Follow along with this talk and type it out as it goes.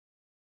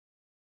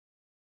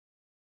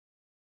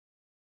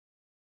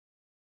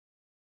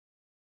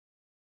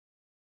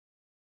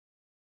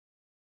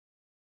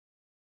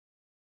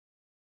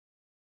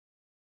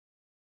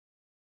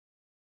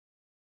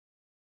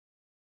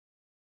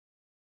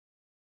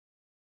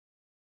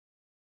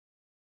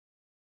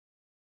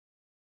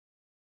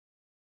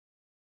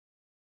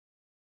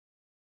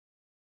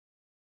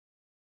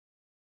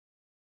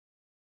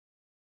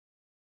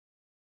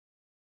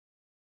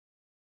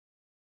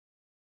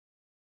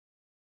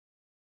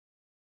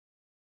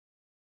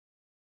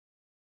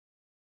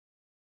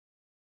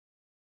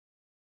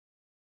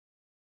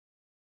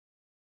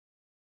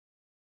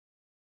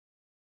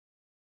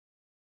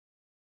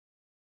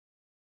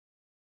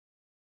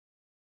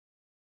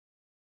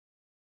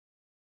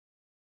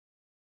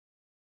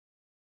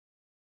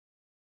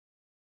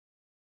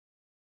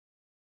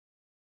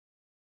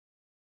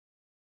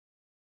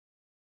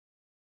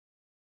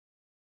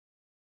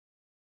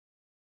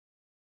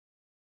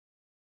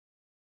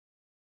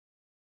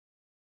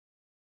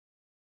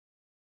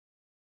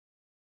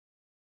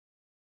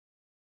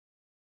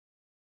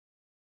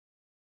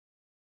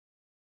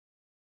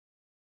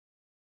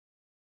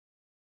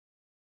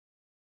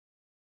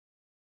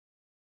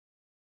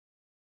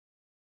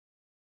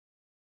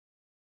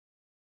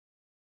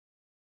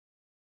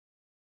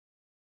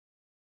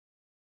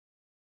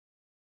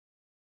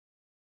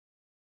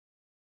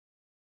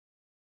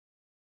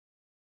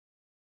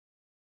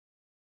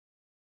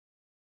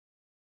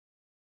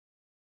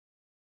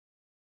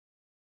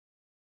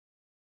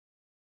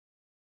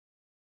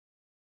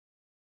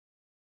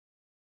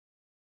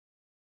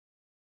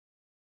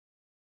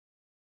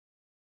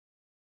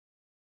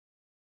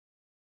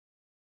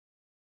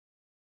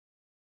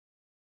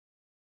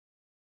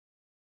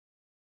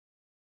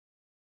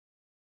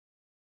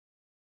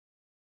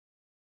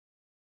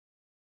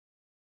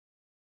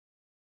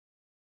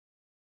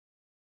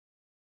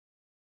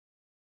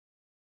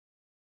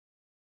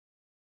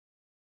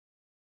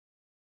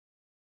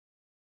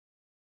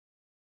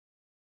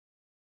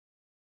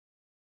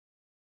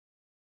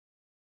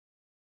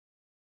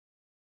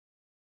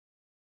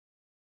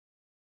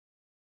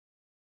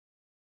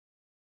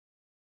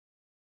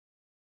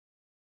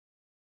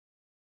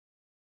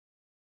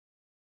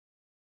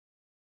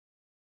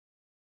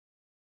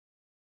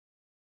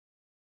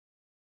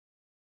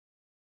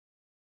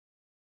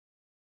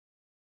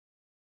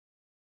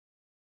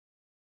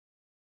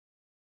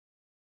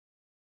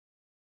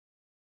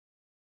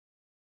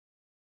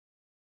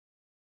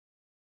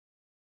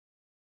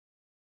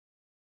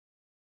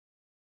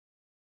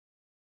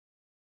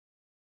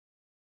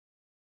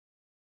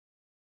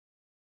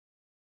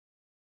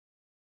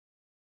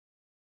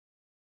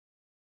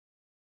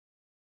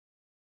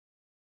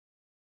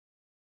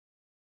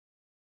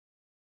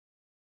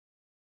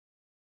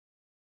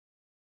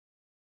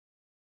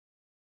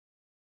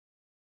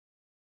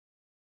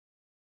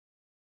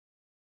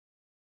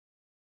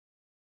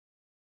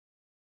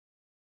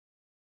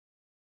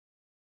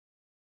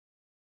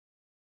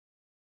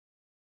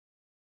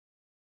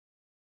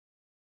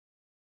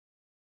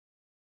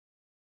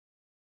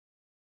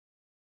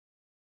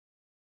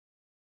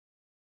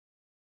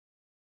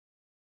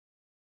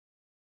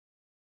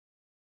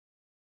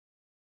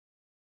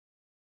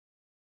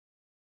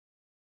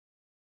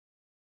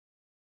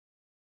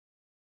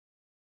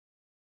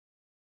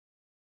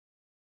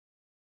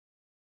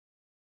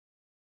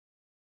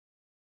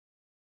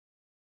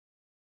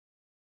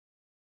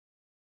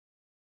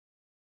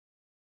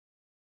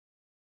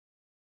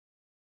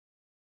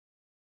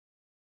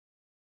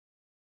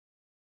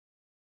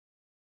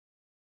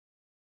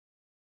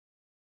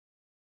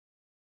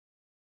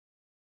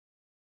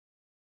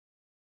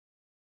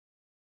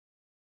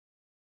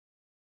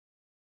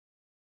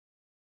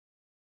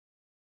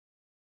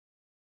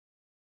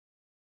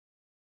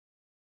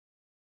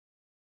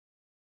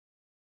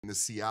in the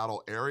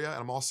Seattle area. And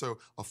I'm also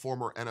a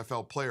former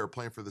NFL player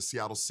playing for the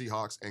Seattle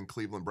Seahawks and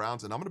Cleveland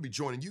Browns. And I'm going to be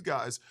joining you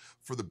guys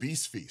for the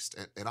Beast Feast.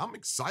 And I'm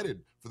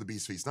excited for the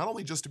Beast Feast, not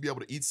only just to be able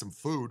to eat some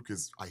food,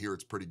 because I hear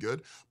it's pretty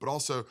good, but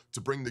also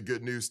to bring the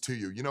good news to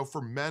you. You know, for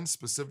men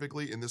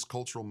specifically in this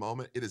cultural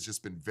moment, it has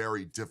just been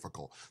very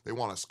difficult. They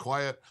want us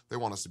quiet. They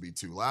want us to be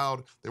too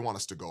loud. They want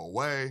us to go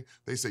away.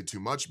 They say too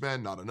much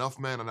men, not enough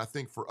men. And I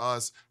think for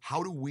us,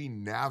 how do we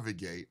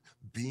navigate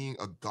being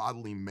a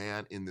godly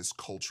man in this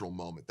cultural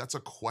moment? That's a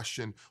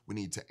question we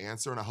need to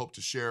answer. And I hope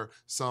to share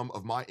some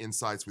of my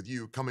insights with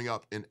you coming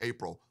up in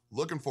April.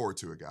 Looking forward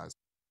to it, guys.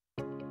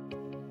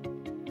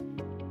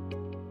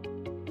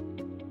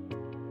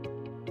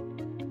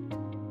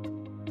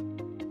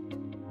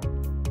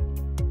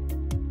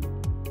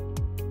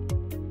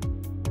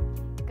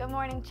 Good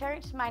morning,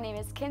 church. My name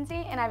is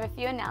Kinsey, and I have a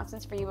few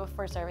announcements for you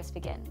before service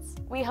begins.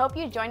 We hope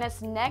you join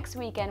us next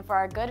weekend for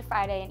our Good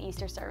Friday and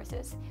Easter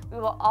services. We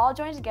will all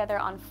join together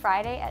on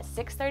Friday at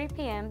 6:30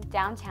 p.m.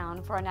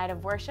 downtown for a night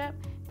of worship,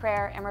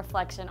 prayer, and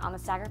reflection on the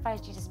sacrifice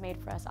Jesus made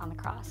for us on the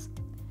cross.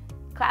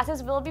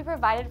 Classes will be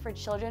provided for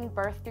children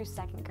birth through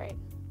second grade.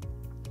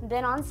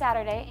 Then on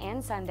Saturday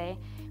and Sunday,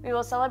 we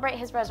will celebrate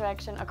His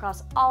resurrection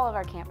across all of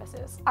our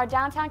campuses. Our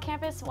downtown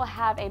campus will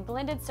have a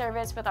blended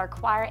service with our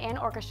choir and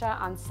orchestra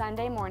on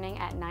Sunday morning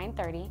at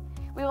 9:30.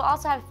 We will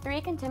also have 3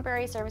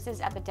 contemporary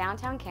services at the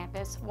downtown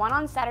campus, one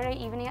on Saturday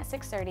evening at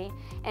 6:30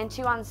 and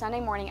 2 on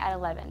Sunday morning at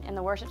 11 in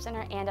the Worship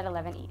Center and at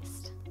 11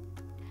 East.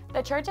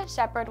 The church at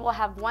Shepherd will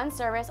have 1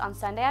 service on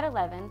Sunday at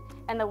 11,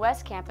 and the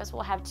West Campus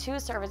will have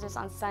 2 services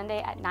on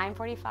Sunday at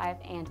 9:45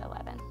 and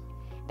 11.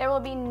 There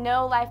will be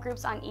no life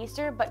groups on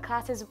Easter, but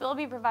classes will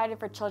be provided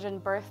for children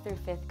birth through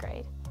 5th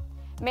grade.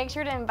 Make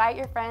sure to invite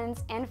your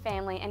friends and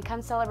family and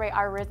come celebrate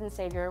our risen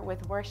Savior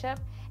with worship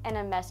and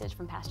a message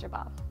from Pastor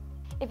Bob.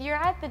 If you're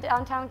at the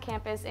downtown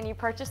campus and you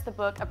purchased the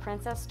book A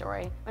Princess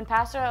Story when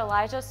Pastor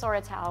Elijah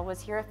Soratow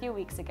was here a few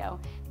weeks ago,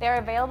 they are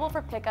available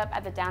for pickup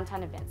at the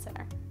Downtown Event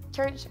Center.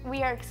 Church,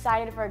 we are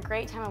excited for a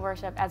great time of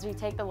worship as we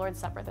take the Lord's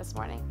Supper this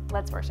morning.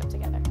 Let's worship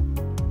together.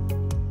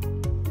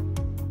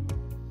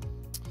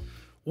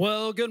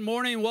 Well, good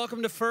morning.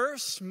 Welcome to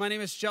First. My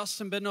name is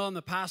Justin Bindle. I'm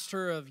the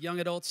pastor of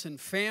Young Adults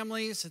and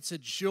Families. It's a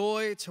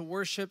joy to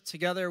worship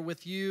together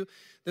with you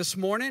this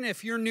morning.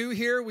 If you're new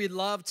here, we'd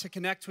love to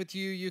connect with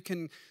you. You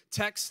can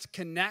text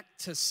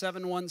CONNECT to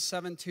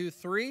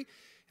 71723,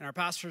 and our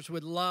pastors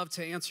would love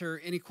to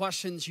answer any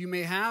questions you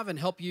may have and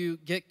help you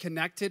get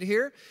connected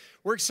here.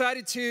 We're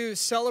excited to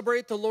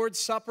celebrate the Lord's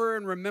Supper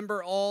and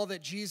remember all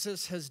that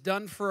Jesus has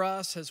done for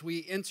us as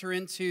we enter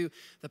into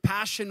the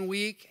Passion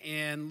Week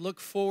and look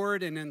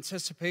forward in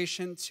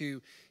anticipation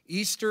to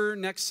Easter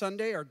next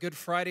Sunday, our Good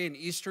Friday and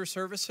Easter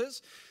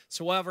services.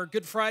 So we'll have our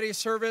Good Friday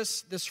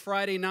service this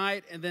Friday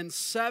night and then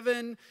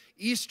 7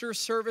 Easter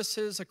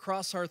services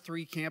across our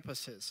 3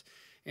 campuses.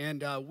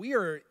 And we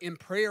are in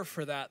prayer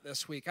for that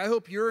this week. I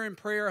hope you're in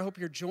prayer. I hope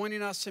you're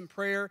joining us in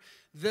prayer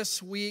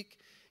this week.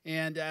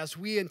 And as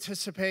we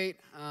anticipate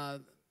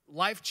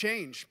life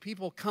change,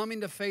 people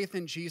coming to faith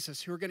in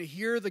Jesus who are going to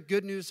hear the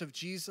good news of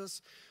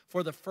Jesus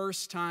for the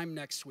first time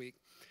next week.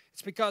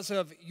 It's because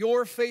of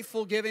your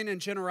faithful giving and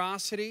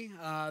generosity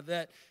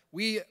that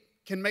we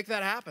can make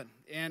that happen.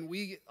 And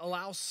we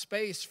allow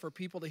space for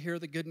people to hear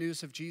the good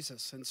news of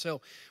Jesus. And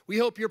so we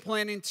hope you're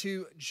planning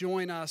to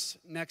join us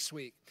next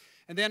week.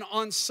 And then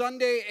on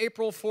Sunday,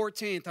 April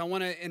 14th, I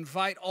want to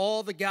invite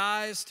all the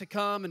guys to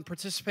come and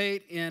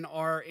participate in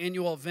our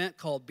annual event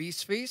called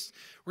Beast Feast.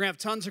 We're going to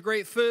have tons of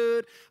great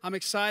food. I'm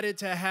excited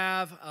to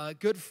have a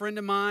good friend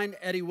of mine,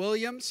 Eddie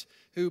Williams,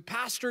 who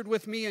pastored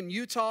with me in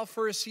Utah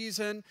for a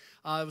season.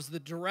 Was the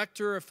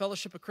director of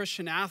Fellowship of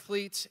Christian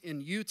Athletes in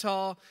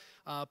Utah.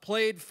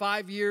 Played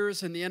 5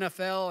 years in the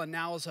NFL and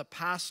now is a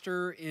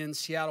pastor in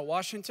Seattle,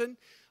 Washington.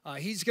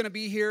 He's going to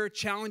be here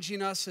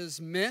challenging us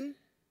as men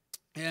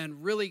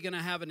and really going to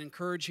have an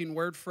encouraging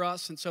word for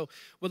us. And so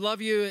would love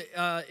you,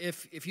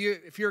 if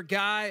you're a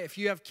guy, if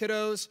you have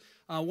kiddos,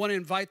 want to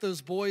invite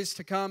those boys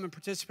to come and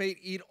participate,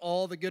 eat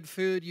all the good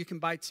food. You can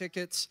buy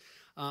tickets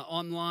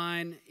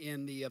online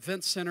in the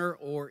event center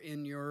or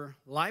in your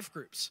life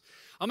groups.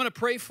 I'm going to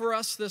pray for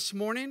us this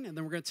morning, and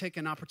then we're going to take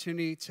an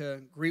opportunity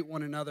to greet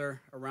one another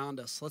around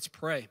us. Let's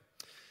pray.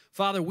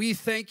 Father, we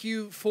thank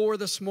you for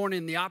this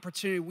morning, the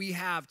opportunity we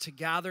have to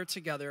gather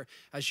together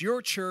as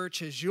your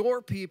church, as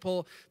your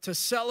people, to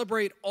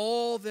celebrate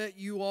all that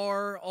you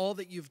are, all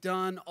that you've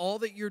done, all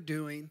that you're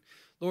doing.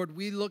 Lord,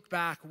 we look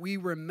back, we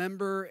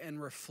remember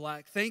and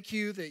reflect. Thank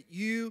you that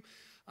you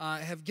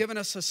have given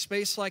us a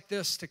space like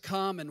this to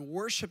come and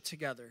worship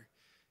together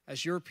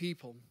as your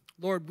people.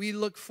 Lord, we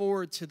look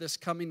forward to this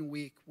coming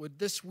week. Would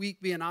this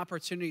week be an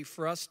opportunity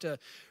for us to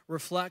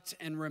reflect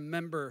and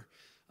remember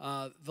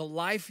the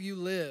life you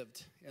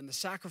lived and the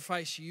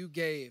sacrifice you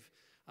gave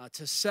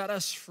to set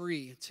us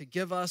free, to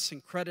give us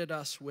and credit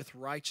us with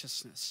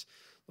righteousness.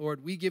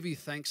 Lord, we give you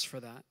thanks for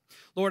that.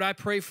 Lord, I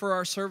pray for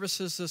our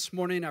services this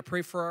morning. I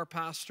pray for our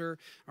pastor,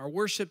 our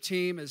worship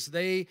team, as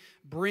they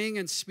bring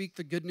and speak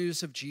the good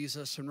news of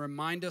Jesus and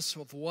remind us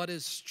of what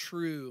is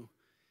true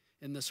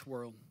in this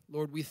world.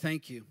 Lord, we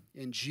thank you.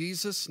 In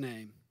Jesus'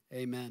 name,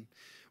 amen.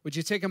 Would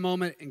you take a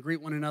moment and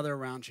greet one another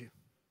around you?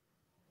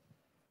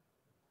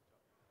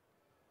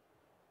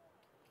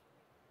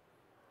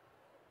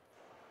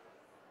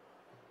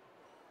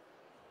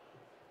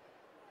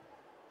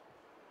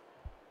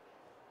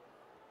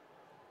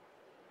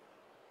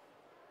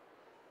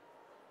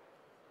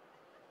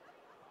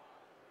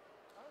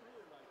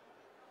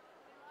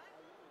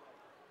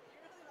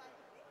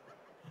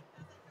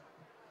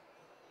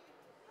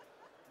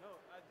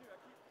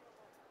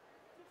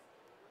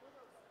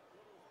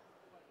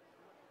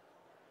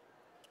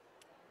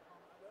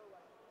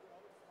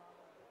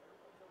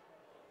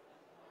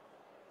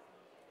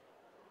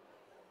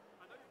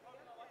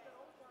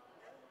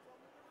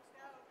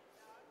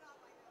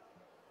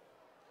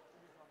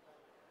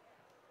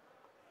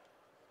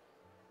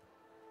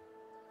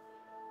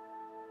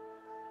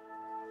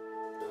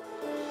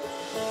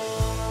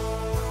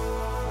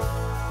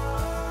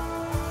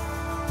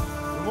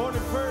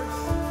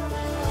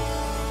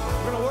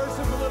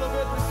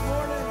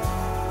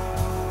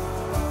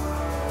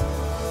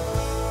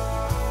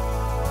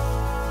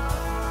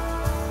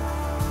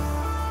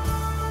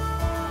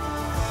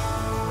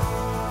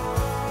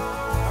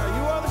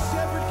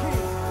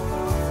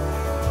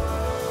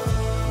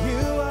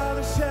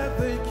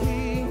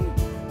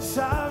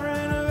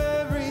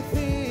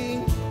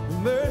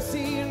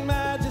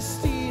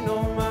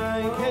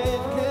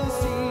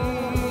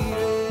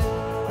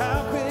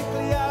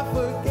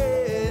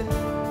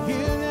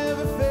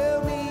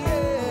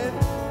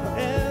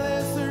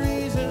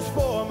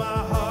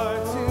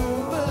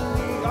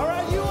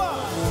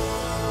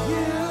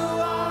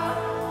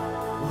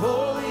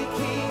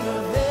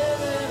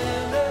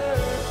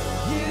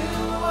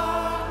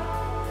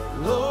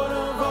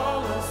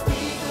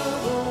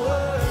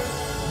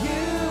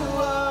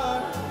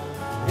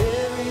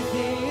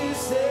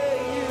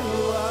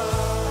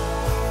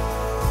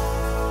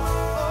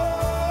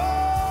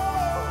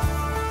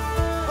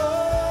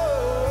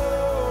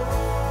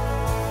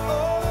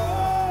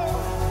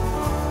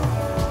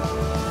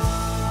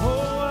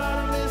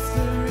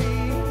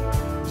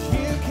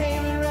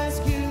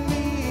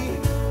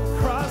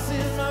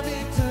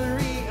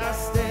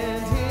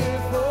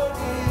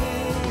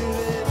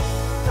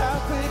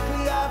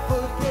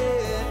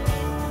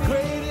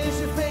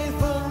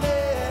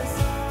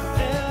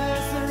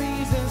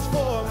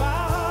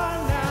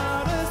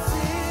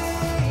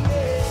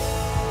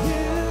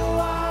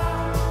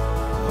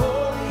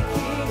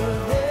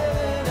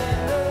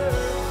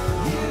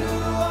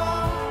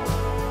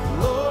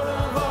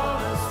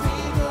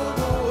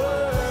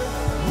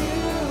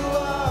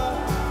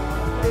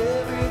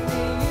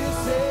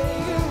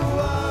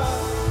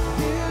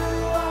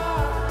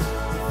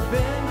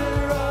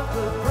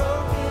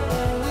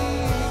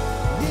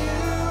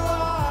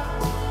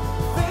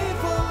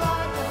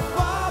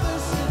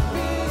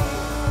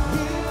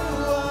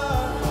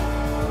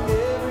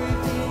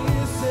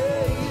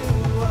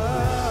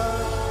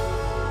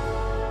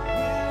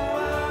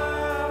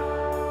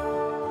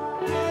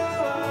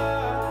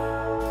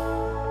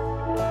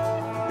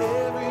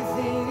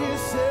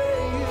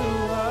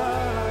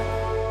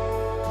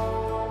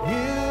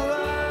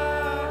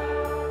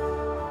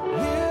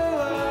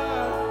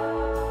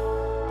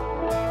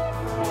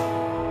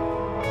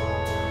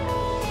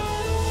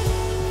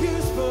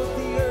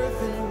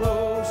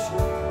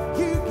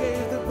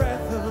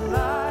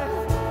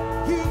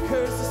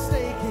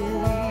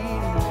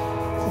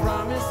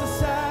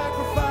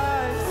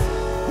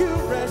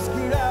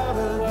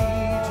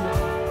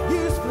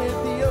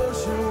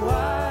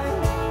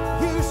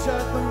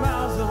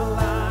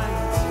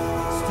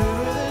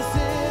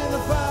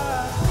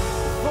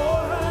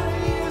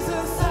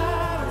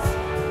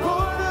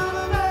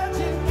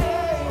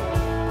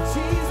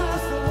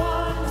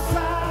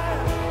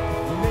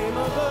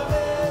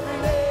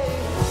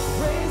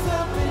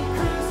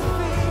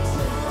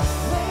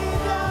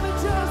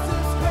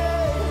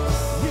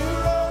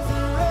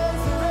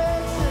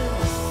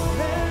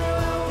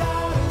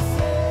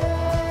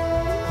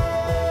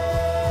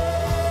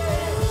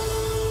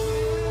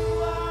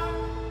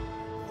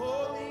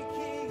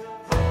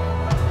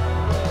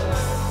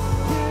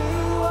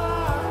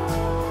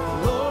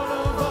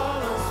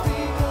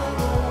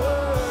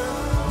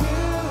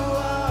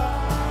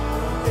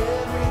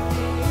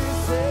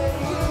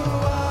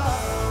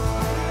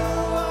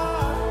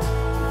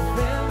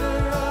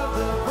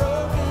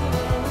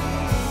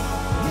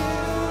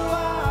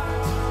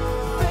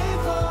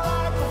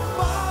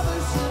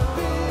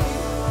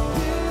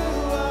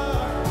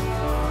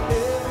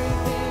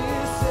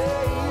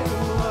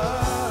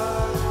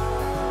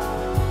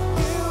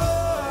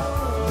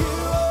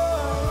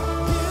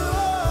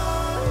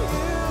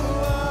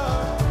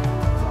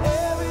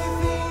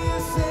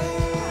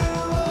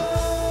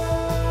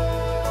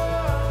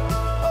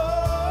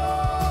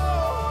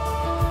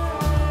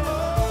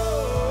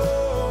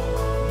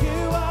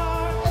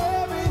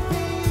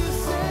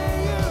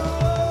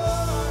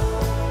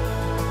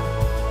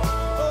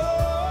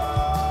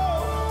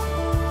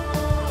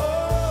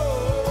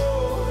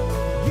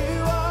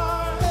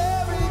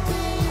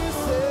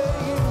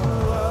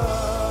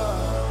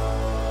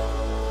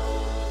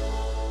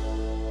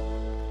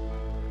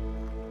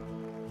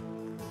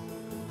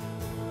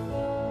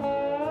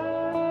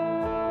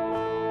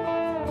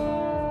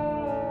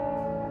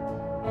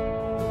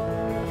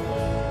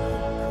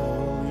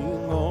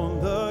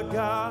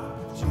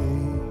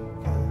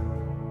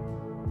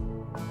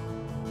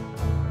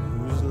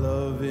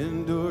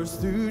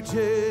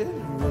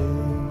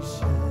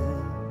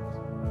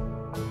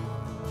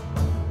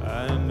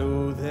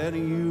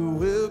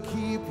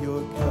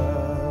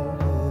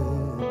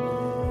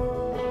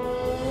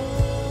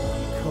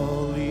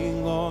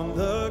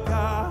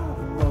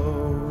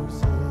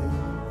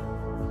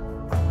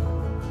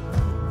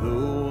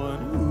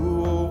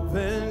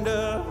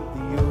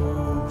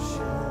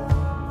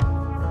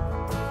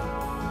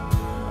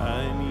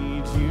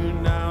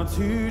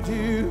 to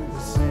do the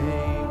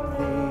same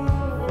thing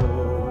for.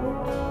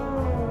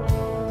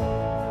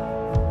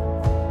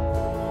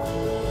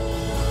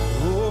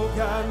 Oh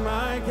God,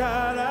 my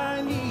God,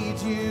 I need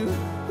you.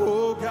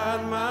 Oh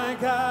God, my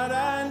God,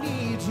 I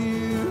need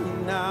you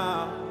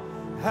now.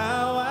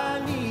 How I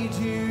need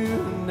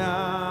you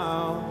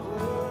now.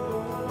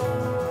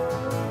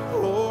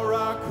 Oh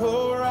rock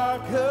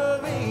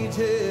of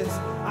ages,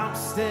 I'm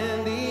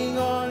standing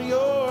on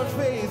your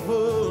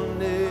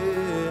faithfulness.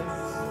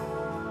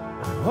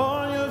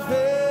 On your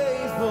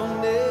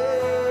faithfulness.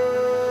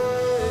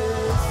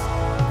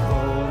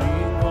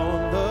 Calling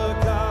on the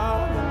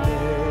God of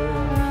Mary,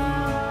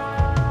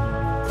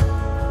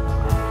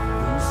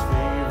 whose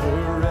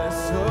favor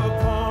rests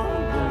upon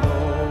the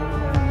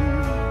lonely.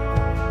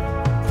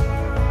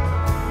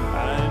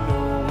 I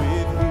know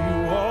with you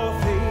all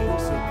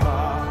things are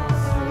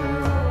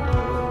possible.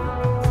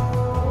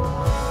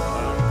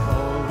 I'm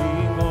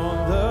calling on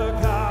the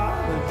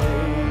God of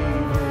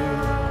David,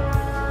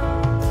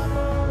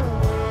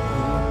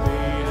 who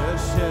made a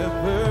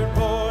shepherd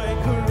boy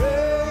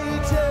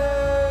courageous.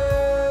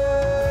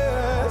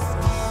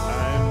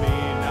 I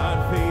may not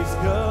face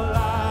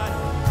Goliath,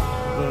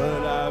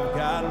 but I've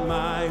got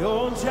my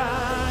own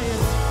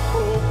giants.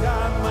 Oh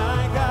God,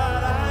 my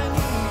God, I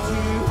need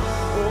you.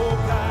 Oh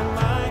God,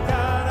 my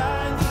God,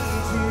 I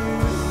need you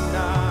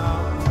now.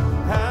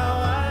 How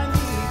I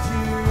need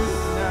you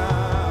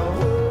now.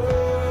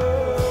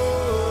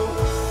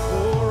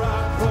 Oh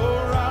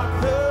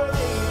rock of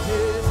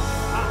ages,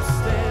 I'm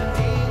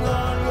standing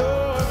on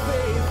your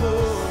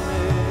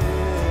faithfulness.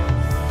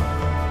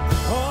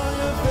 On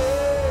your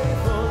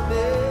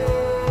faithfulness.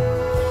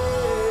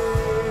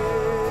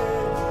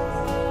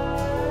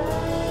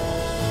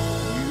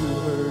 You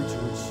heard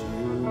your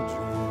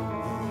children,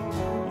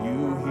 you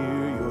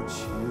hear your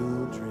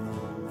children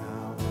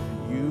now.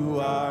 You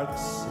are the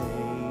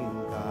same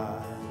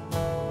God,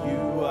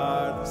 you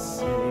are the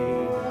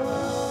same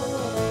God.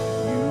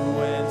 You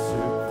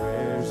answer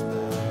prayers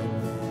back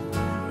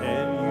then,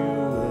 and you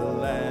will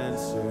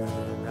answer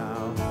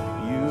now.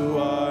 You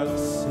are the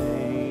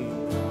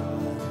same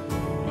God,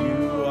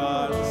 you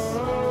are the same.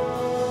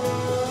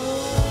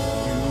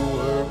 You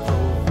were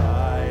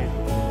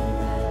providing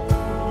then,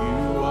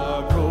 you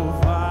are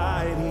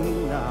providing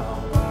now.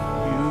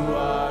 You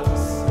are the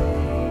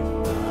same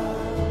God,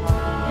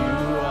 you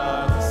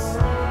are the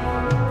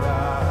same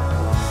God.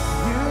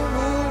 You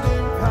moved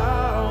in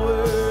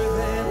power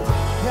then,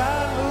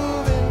 God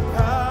move in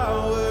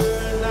power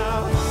now.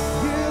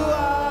 You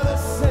are the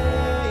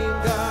same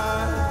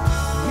God,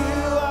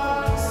 you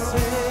are the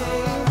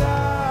same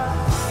God.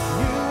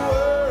 You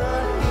were a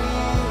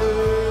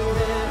healer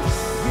then,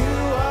 you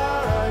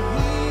are a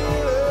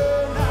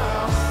healer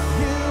now.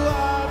 You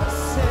are the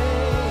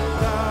same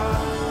God,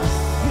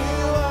 you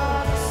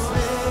are the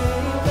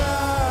same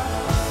God.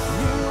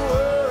 You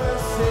were a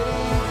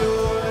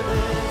savior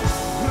then,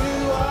 you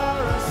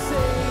are a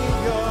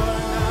savior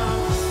now.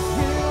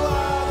 You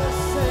are the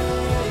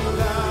same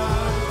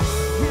God,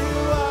 you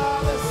are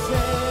the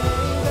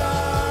same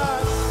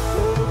God.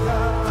 Oh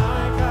God,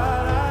 my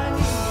God, I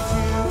need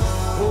you.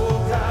 Oh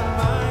God,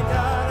 my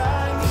God,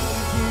 I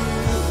need you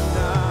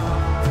now.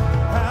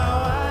 How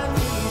I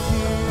need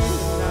you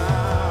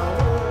now.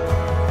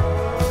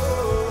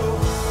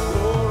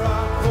 Oh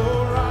rock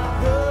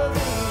of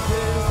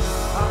ages,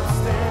 I'm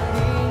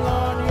standing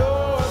on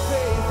your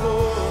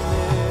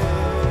faithfulness.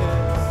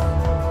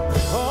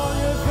 On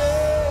your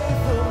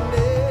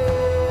faithfulness.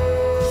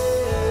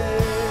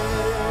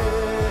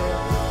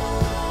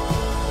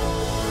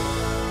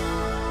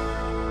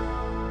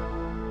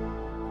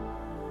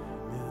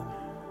 Amen.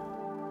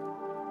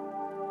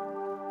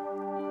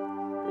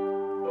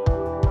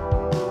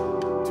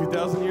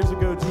 2,000 years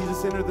ago,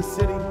 Jesus entered the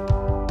city,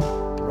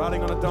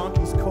 riding on a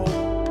donkey's colt.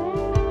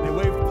 They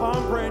waved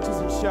palm branches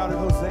and shouted,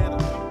 Hosanna,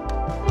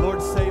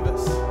 Lord, save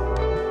us.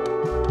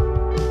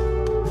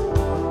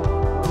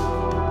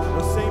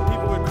 Those same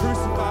people would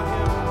crucify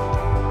him.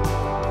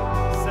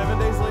 7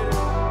 days later,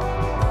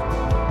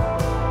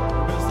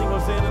 we're going to sing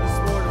Hosanna this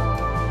morning.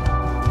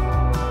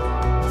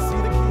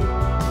 See the King.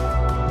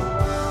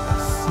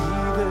 See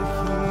the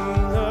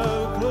King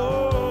of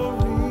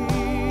glory,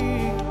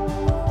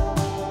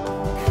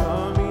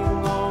 coming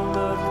on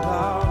the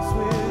clouds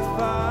with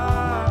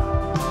fire.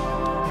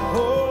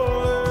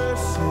 Oh,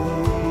 earth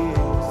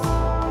shakes,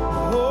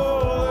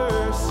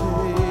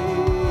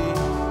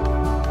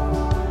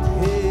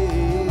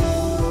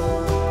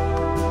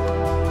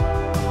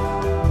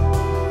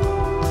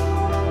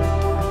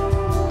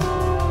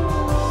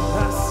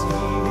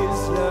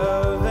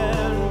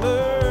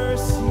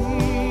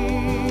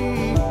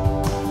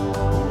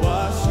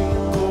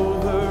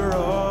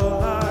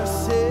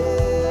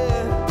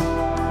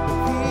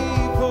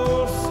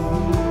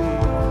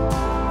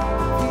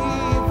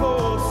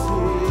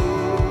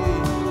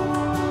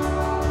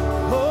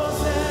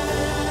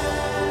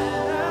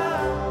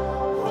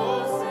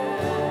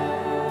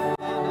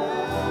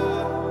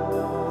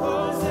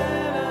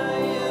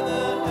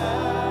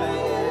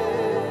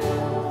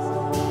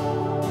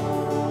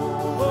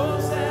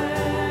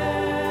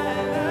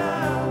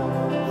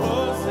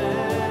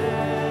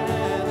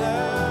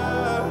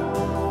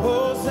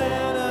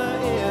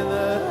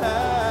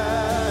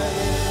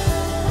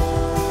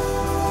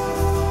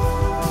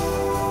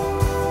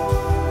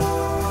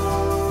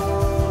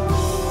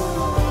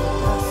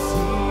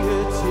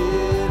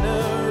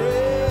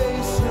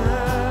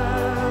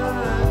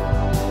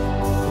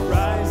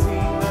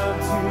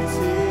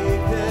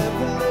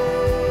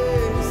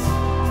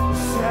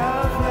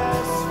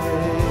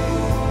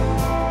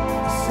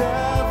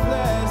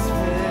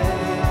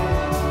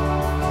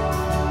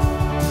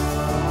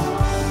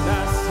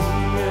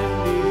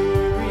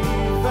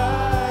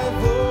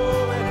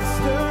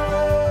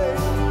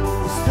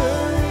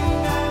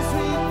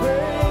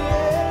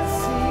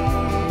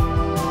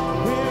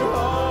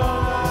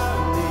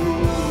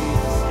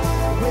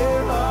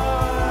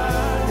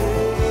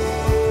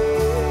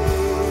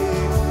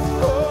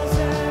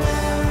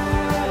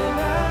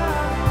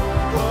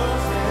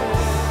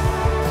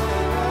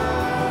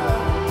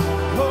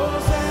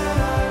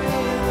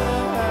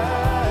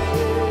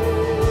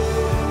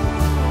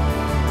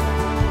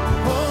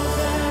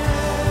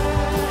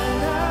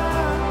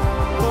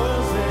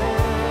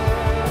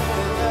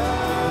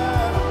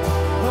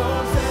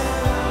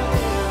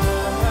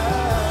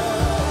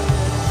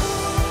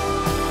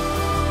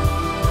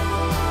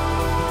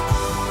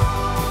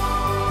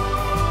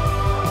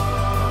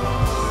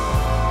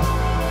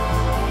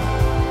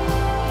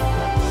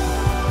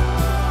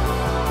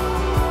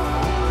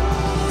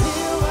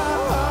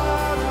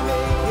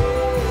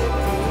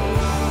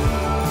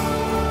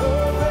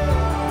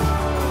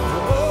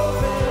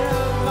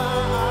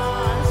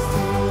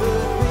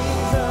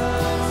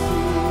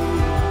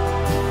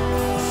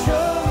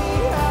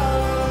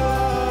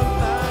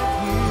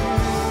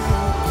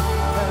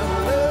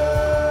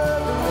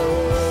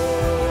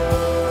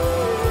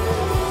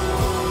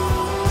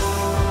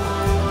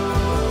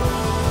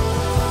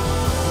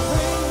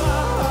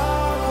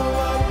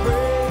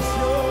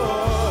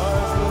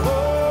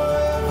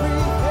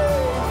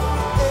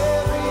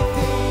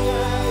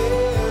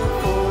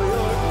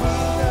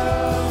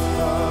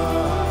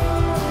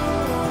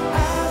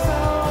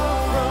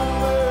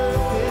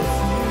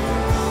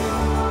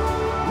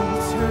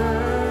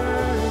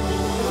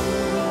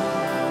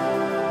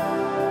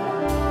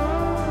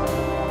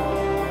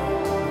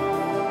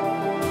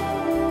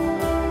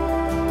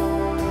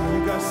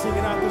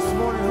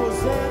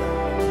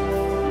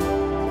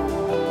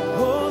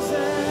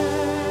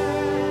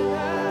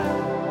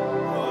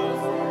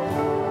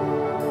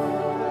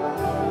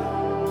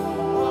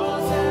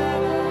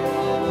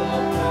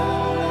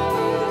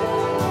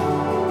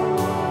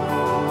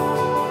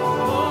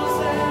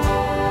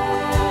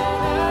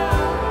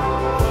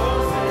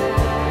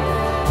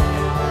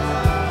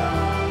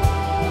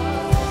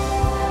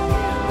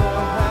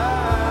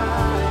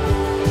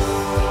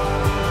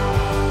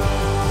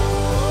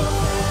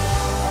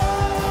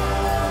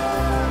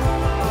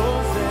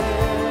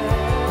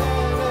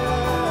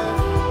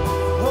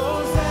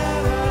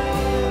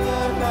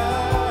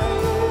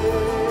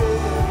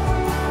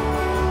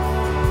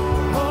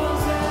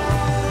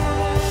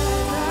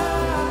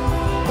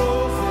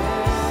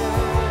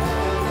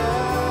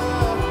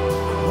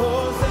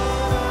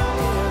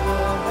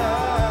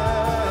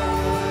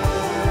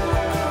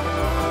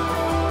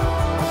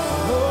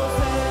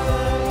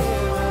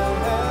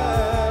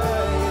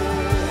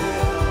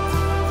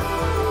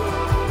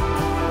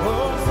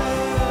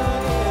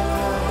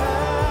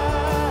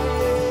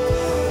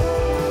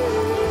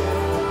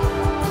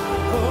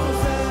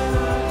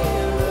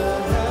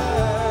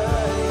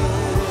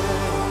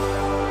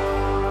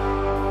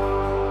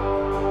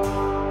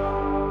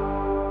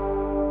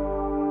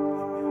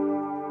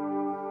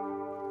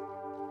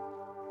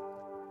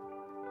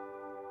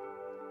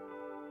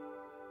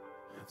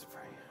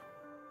 pray.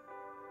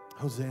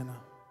 Hosanna.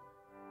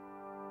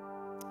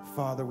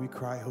 Father, we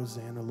cry,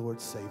 Hosanna,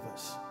 Lord, save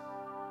us.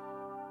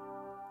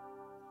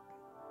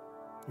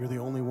 You're the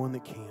only one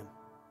that can.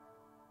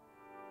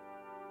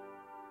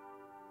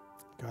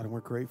 God, and we're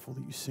grateful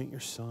that you sent your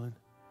Son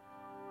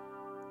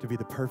to be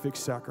the perfect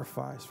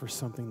sacrifice for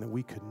something that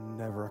we could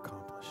never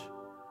accomplish.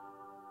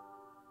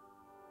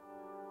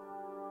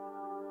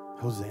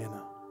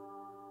 Hosanna.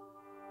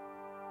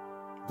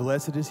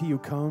 Blessed is he who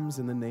comes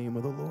in the name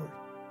of the Lord.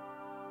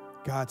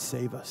 God,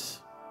 save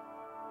us.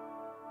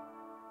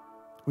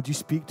 Would you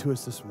speak to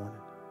us this morning?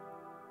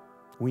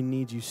 We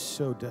need you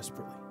so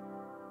desperately.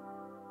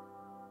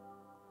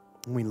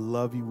 We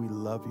love you, we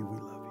love you, we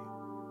love you.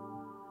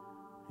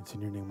 It's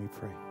in your name we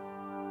pray.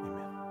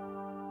 Amen.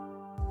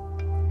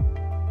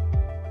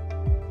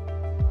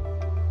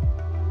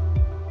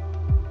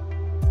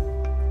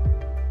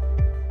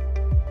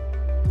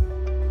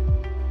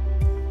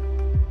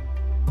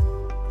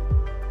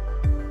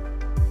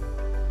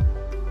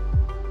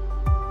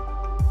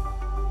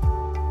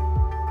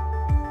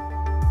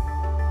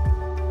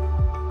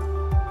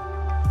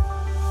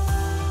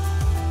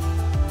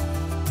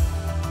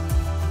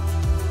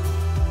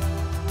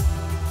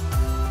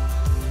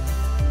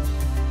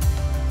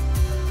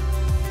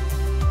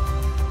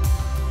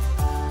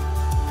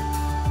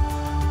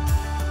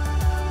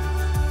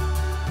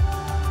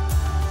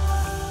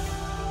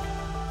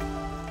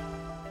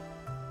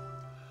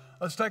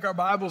 Let's take our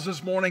Bibles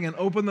this morning and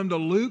open them to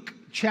Luke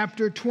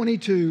chapter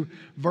 22,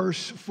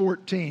 verse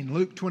 14.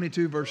 Luke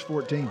 22, verse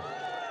 14.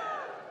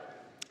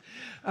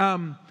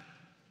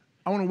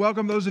 I want to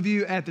welcome those of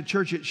you at the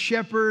church at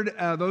Shepherd,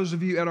 those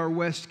of you at our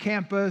West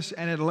Campus,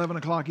 and at 11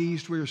 o'clock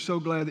East. We are so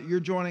glad that you're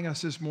joining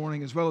us this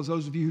morning, as well as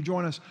those of you who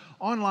join us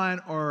online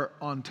or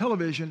on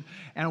television.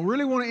 And I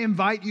really want to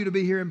invite you to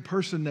be here in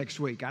person next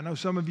week. I know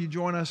some of you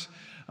join us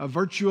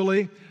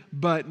virtually,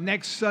 but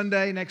next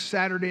Sunday, next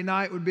Saturday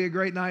night would be a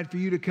great night for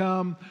you to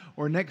come,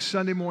 or next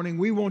Sunday morning.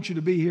 We want you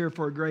to be here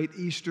for a great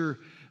Easter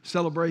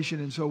celebration,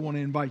 and so I want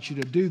to invite you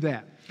to do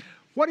that.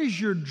 What is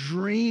your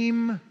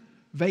dream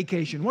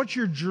vacation? What's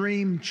your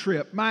dream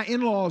trip? My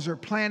in-laws are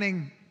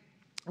planning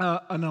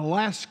an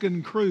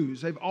Alaskan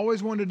cruise. They've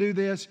always wanted to do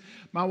this.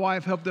 My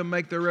wife helped them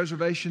make their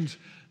reservations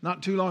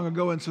not too long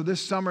ago, and so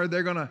this summer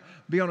they're going to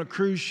be on a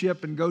cruise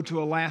ship and go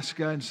to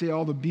Alaska and see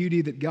all the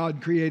beauty that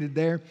God created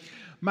there.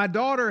 My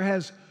daughter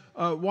has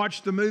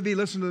watched the movie,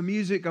 listened to the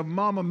music of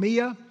Mamma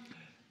Mia,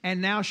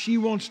 and now she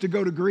wants to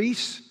go to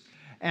Greece,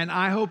 and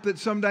I hope that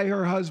someday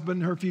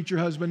her future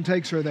husband,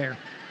 takes her there.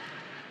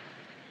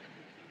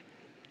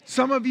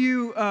 Some of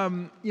you,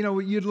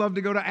 you'd love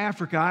to go to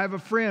Africa. I have a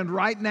friend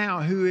right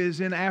now who is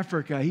in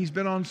Africa. He's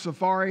been on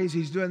safaris.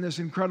 He's doing this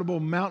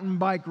incredible mountain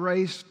bike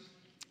race,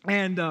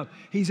 and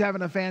he's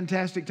having a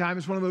fantastic time.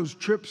 It's one of those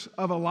trips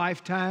of a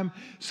lifetime.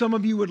 Some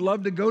of you would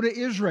love to go to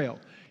Israel.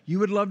 You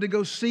would love to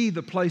go see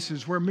the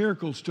places where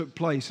miracles took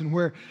place and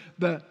where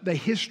the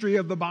history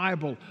of the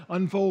Bible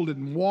unfolded,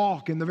 and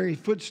walk in the very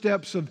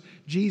footsteps of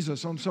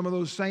Jesus on some of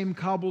those same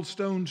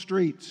cobblestone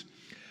streets.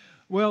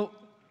 Well,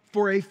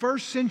 for a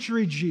first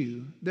century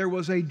Jew, there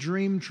was a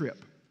dream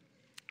trip.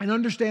 And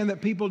understand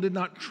that people did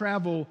not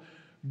travel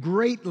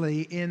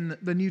greatly in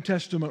the New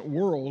Testament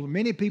world.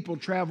 Many people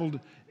traveled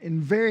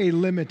in very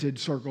limited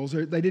circles.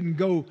 They didn't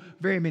go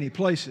very many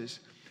places.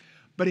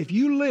 But if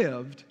you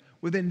lived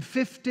within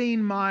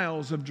 15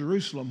 miles of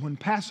Jerusalem, when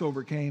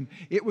Passover came,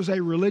 it was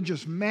a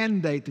religious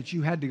mandate that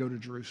you had to go to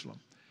Jerusalem.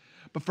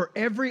 But for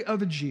every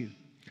other Jew,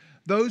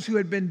 those who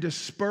had been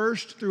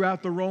dispersed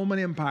throughout the Roman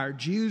Empire,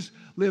 Jews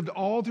lived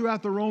all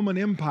throughout the Roman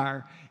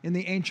Empire in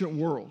the ancient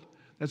world.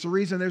 That's the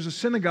reason there's a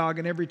synagogue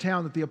in every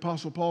town that the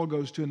Apostle Paul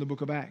goes to in the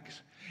book of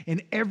Acts.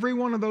 In every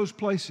one of those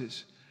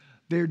places,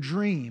 their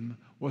dream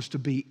was to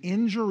be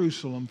in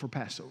Jerusalem for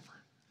Passover.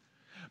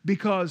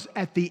 Because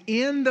at the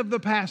end of the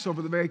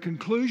Passover, the very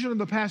conclusion of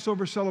the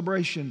Passover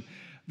celebration,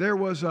 there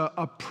was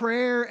a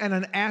prayer and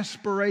an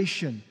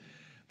aspiration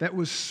that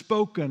was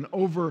spoken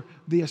over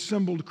the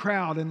assembled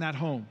crowd in that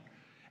home.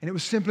 And it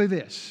was simply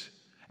this.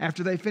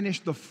 After they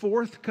finished the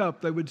fourth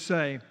cup, they would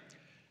say,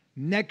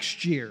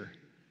 "Next year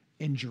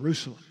in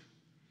Jerusalem."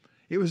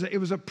 It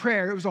was a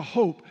prayer, it was a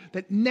hope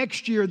that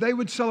next year they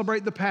would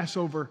celebrate the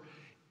Passover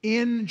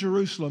in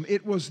Jerusalem.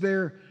 It was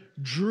their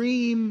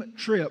dream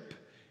trip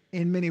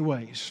in many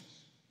ways.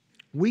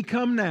 We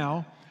come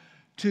now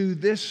to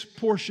this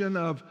portion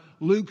of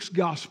Luke's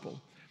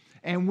gospel,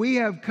 and we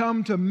have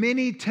come to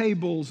many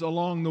tables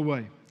along the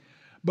way,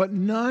 but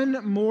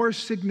none more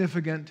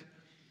significant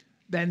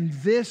than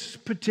this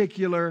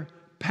particular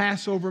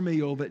Passover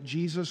meal that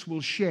Jesus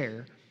will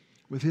share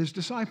with his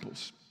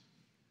disciples.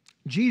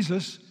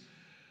 Jesus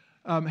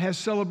has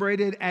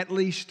celebrated at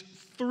least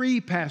 3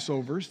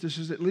 Passovers. This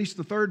is at least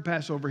the 3rd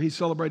Passover he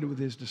celebrated with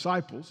his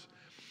disciples.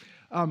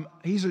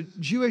 He's a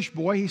Jewish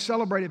boy. He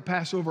celebrated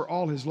Passover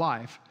all his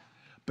life.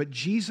 But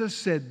Jesus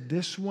said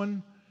this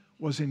one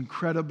was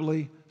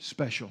incredibly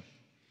special.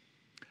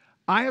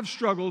 I have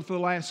struggled for the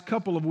last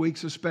couple of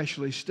weeks,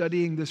 especially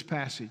studying this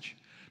passage,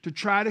 to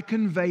try to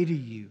convey to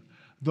you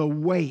the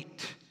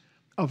weight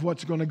of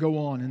what's going to go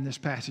on in this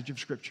passage of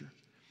Scripture.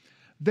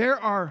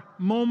 There are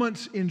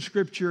moments in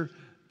Scripture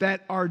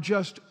that are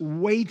just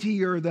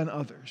weightier than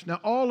others.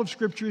 Now, all of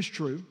Scripture is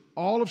true.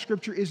 All of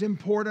Scripture is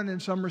important in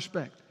some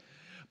respect.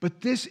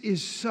 But this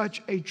is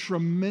such a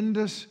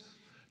tremendously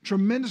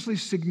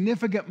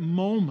significant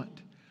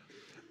moment.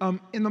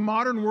 In the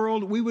modern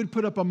world, we would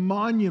put up a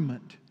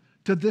monument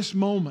to this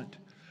moment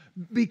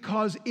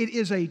because it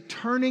is a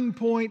turning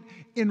point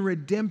in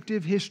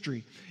redemptive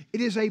history. It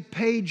is a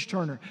page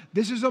turner.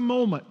 This is a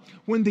moment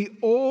when the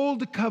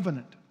old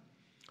covenant,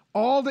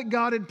 all that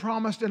God had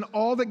promised and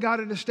all that God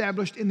had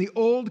established in the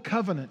old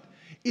covenant,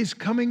 is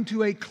coming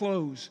to a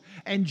close.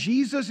 And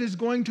Jesus is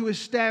going to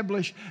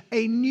establish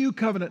a new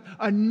covenant,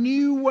 a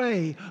new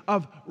way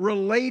of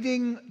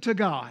relating to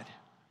God.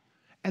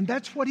 And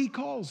that's what he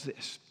calls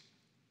this.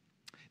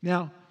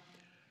 Now,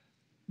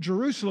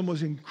 Jerusalem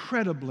was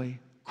incredibly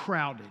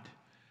crowded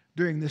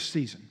during this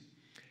season.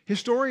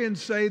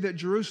 Historians say that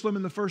Jerusalem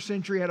in the first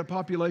century had a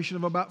population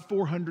of about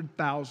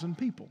 400,000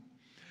 people.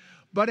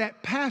 But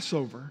at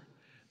Passover,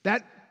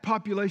 that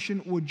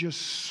population would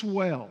just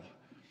swell.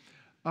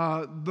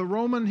 The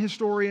Roman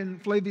historian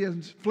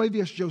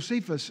Flavius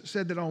Josephus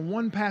said that on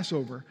one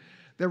Passover,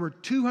 there were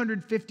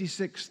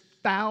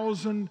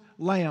 256,000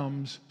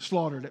 lambs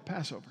slaughtered at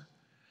Passover.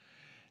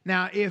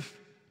 Now, if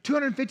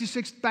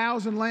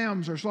 256,000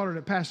 lambs are slaughtered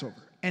at Passover,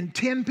 and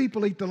 10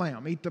 people eat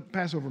the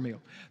Passover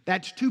meal,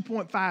 that's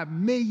 2.5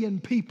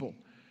 million people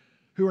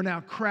who are now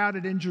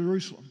crowded in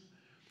Jerusalem.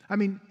 I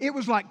mean, it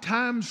was like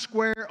Times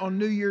Square on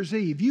New Year's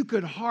Eve. You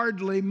could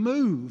hardly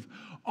move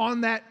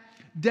on that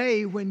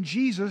day when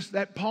Jesus,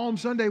 that Palm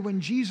Sunday,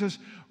 when Jesus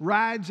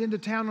rides into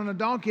town on a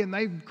donkey and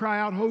they cry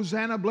out,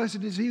 "Hosanna,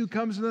 blessed is he who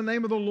comes in the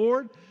name of the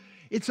Lord."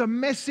 It's a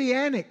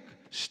messianic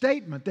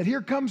statement that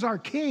here comes our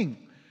King.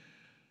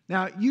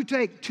 Now, you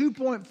take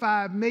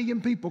 2.5 million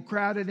people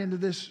crowded into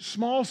this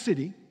small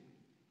city,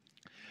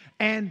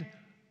 and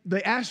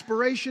the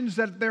aspirations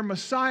that their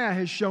Messiah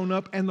has shown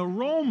up, and the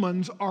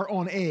Romans are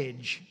on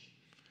edge.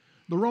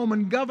 The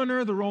Roman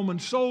governor, the Roman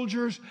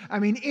soldiers, I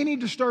mean, any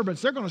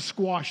disturbance, they're going to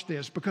squash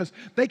this because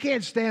they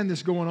can't stand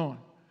this going on.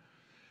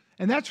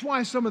 And that's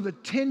why some of the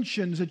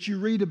tensions that you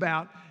read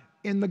about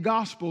in the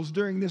Gospels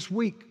during this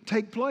week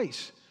take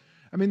place.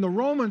 I mean, the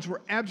Romans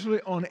were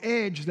absolutely on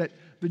edge that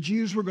the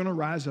Jews were going to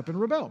rise up and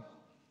rebel.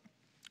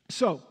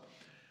 So,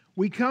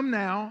 we come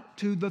now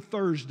to the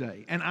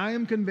Thursday, and I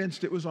am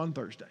convinced it was on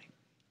Thursday.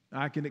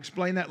 I can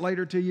explain that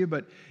later to you,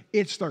 but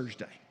it's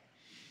Thursday.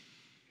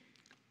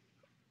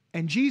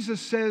 And Jesus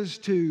says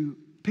to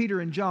Peter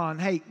and John,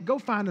 "Hey, go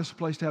find us a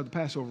place to have the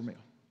Passover meal."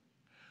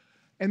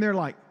 And they're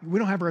like, "We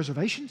don't have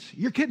reservations?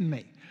 You're kidding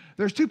me.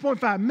 There's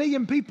 2.5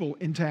 million people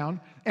in town,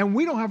 and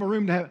we don't have a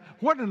room to have.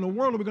 What in the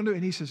world are we going to do?"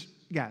 And he says,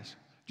 "Guys,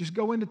 just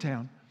go into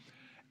town,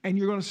 and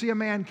you're going to see a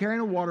man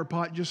carrying a water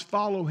pot. Just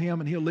follow him,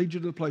 and he'll lead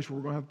you to the place where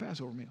we're going to have a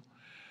Passover meal."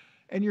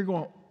 And you're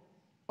going,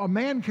 a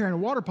man carrying a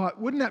water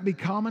pot, wouldn't that be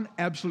common?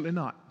 Absolutely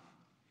not.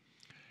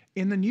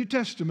 In the New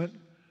Testament,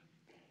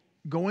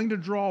 going to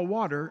draw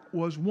water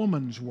was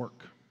woman's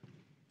work.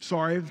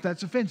 Sorry if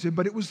that's offensive,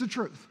 but it was the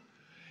truth.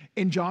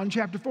 In John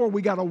chapter 4,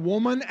 we got a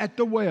woman at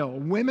the well.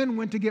 Women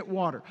went to get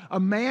water. A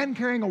man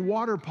carrying a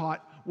water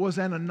pot was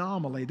an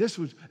anomaly.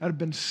 That had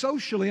been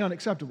socially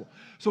unacceptable.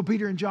 So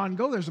Peter and John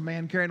go, there's a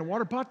man carrying a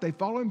water pot. They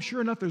follow him.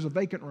 Sure enough, there's a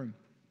vacant room.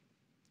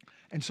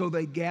 And so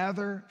they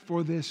gather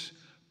for this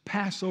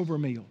Passover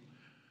meal.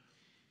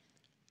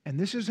 And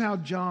this is how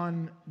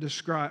Luke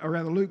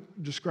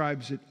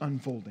describes it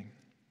unfolding.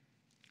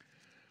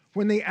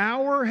 When the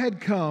hour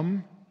had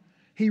come,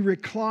 he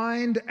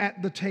reclined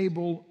at the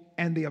table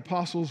and the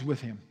apostles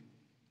with him.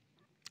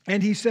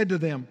 And he said to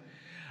them,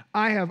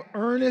 "I have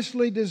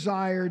earnestly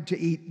desired to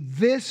eat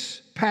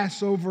this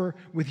Passover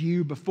with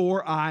you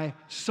before I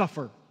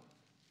suffer.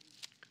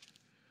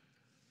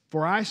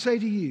 For I say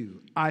to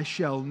you, I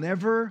shall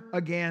never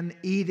again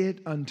eat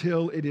it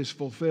until it is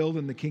fulfilled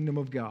in the kingdom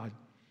of God."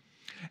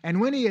 And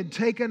when he had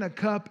taken a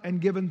cup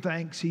and given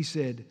thanks, he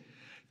said,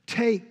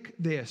 "Take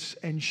this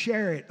and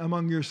share it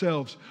among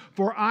yourselves.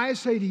 For I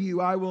say to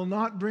you, I will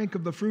not drink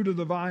of the fruit of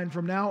the vine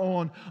from now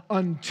on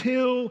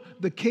until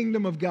the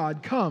kingdom of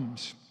God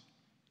comes."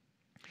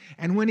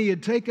 And when he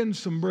had taken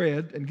some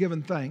bread and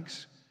given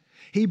thanks,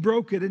 he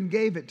broke it and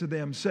gave it to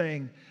them,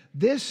 saying,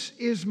 "This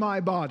is my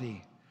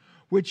body,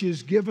 which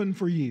is given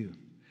for you.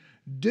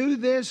 Do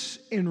this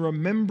in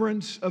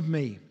remembrance of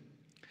me."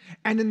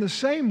 And in the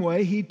same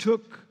way, he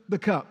took the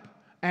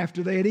cup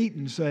after they had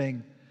eaten,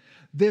 saying,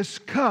 "This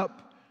cup,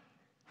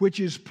 which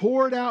is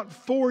poured out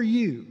for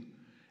you,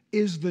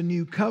 is the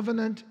new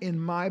covenant in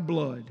my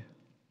blood."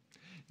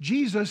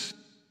 Jesus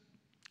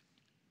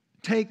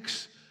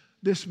takes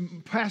this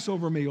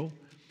Passover meal,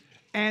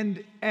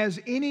 and as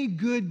any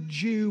good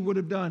Jew would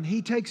have done,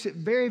 he takes it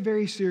very,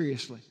 very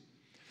seriously.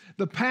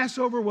 The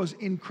Passover was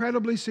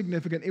incredibly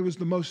significant. It was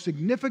the most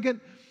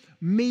significant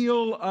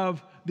meal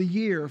of the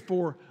year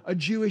for a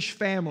Jewish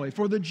family,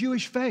 for the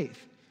Jewish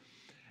faith.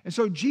 And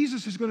so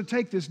Jesus is going to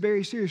take this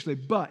very seriously,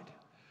 but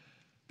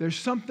there's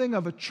something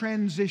of a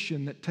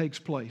transition that takes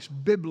place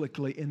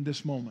biblically in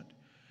this moment.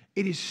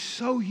 It is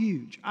so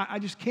huge. I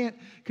just can't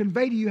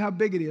convey to you how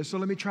big it is, so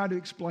let me try to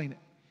explain it.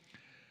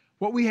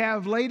 What we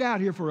have laid out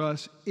here for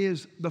us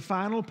is the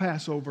final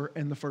Passover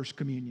and the first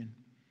communion.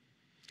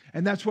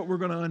 And that's what we're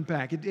going to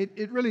unpack.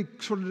 It really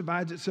sort of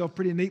divides itself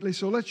pretty neatly.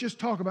 So let's just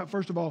talk about,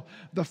 first of all,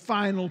 the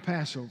final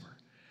Passover.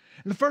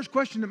 And the first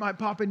question that might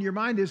pop into your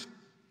mind is,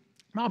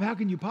 Bob, how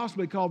can you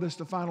possibly call this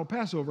the final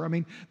Passover? I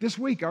mean, this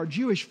week our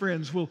Jewish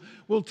friends will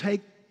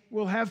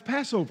have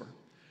Passover.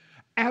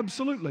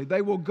 Absolutely.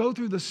 They will go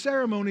through the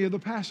ceremony of the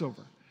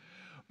Passover.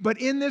 But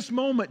in this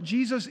moment,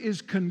 Jesus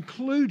is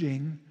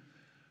concluding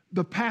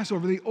the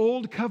Passover, the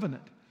Old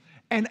Covenant.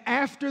 And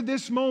after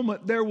this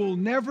moment, there will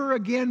never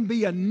again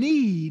be a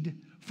need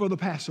for the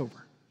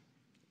Passover.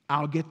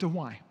 I'll get to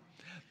why.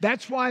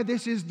 That's why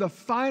this is the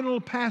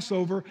final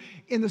Passover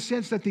in the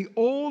sense that the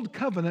Old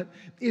Covenant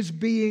is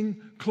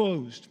being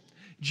closed.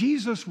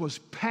 Jesus was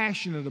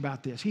passionate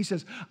about this. He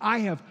says, I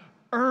have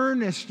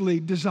earnestly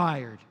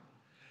desired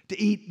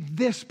to eat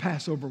this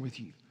Passover with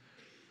you.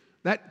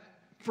 That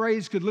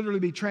phrase could literally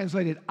be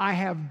translated, I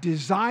have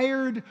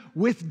desired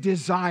with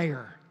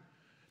desire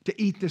to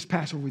eat this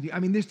Passover with you. I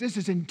mean, this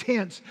is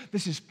intense.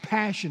 This is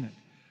passionate.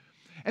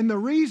 And the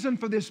reason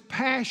for this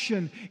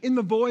passion in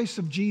the voice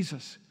of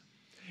Jesus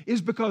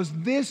is because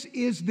this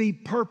is the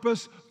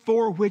purpose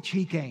for which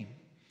he came.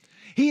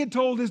 He had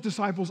told his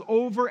disciples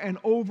over and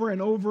over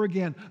and over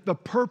again the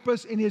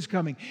purpose in his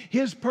coming.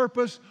 His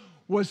purpose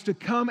was to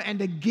come and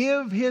to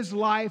give his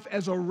life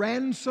as a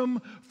ransom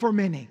for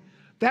many.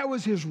 That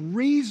was his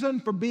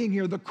reason for being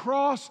here. The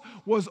cross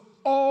was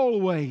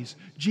always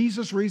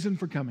Jesus' reason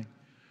for coming.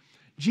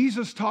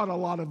 Jesus taught a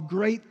lot of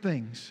great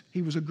things.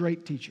 He was a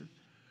great teacher.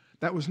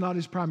 That was not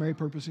his primary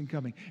purpose in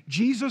coming.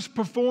 Jesus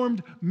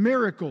performed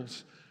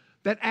miracles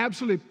that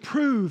absolutely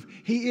prove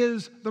he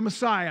is the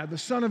Messiah, the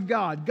Son of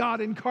God,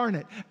 God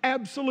incarnate.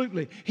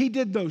 Absolutely. He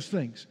did those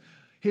things.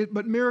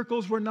 But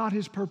miracles were not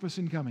his purpose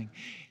in coming.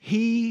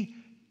 He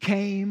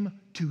came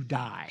to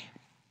die.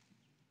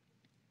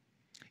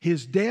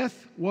 His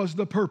death was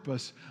the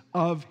purpose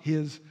of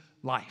his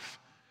life.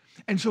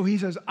 And so he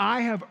says,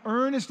 I have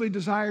earnestly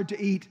desired to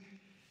eat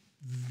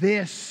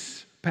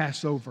this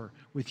Passover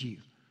with you.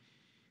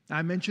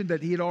 I mentioned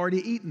that he had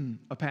already eaten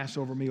a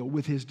Passover meal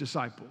with his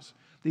disciples.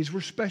 These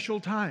were special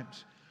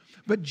times.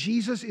 But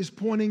Jesus is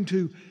pointing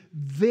to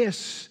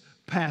this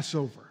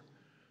Passover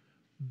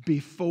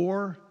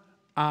before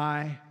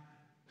I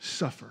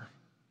suffer.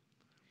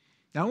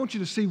 Now, I want you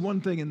to see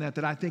one thing in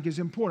that I think is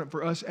important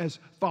for us as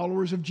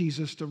followers of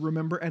Jesus to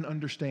remember and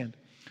understand,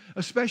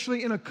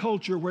 especially in a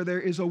culture where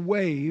there is a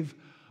wave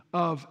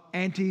of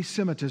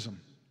anti-Semitism,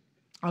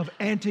 of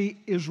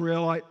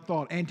anti-Israelite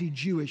thought,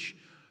 anti-Jewish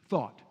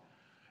thought.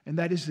 And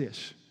that is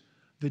this: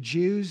 the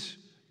Jews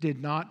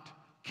did not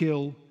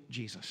kill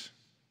Jesus.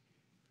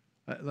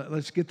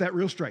 Let's get that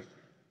real straight.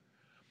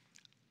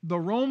 The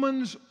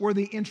Romans were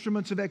the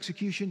instruments of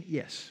execution,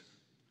 yes.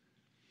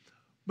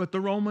 But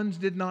the Romans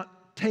did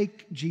not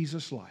take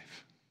Jesus'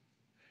 life.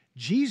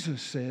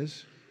 Jesus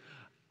says,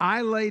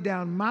 I lay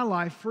down my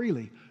life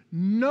freely.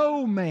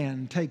 No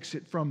man takes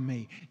it from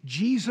me.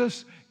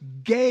 Jesus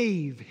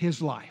gave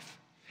his life.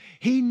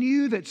 He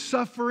knew that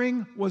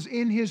suffering was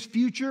in his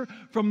future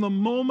from the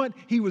moment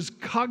he was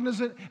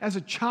cognizant as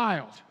a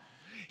child.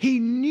 He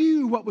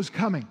knew what was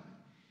coming.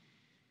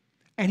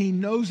 And he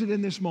knows it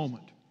in this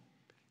moment.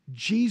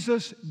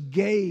 Jesus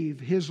gave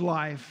his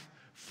life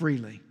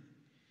freely.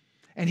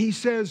 And he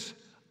says,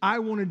 I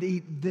wanted to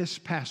eat this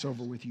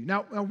Passover with you.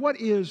 Now,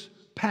 what is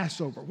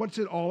Passover? What's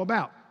it all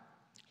about?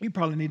 You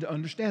probably need to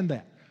understand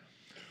that.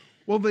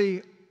 Well,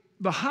 the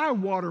high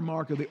water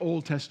mark of the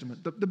Old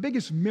Testament, the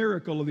biggest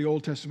miracle of the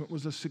Old Testament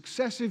was a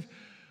successive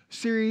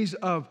series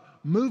of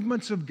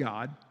movements of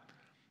God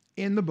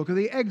in the book of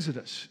the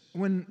Exodus.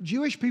 When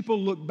Jewish people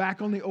look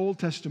back on the Old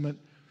Testament,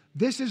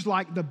 this is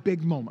like the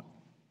big moment.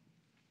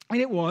 And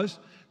it was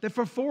that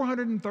for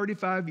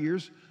 435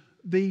 years,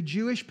 the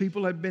Jewish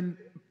people had been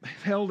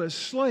held as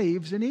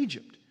slaves in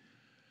Egypt.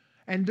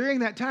 And during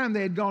that time,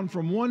 they had gone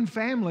from one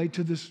family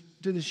to this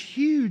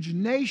huge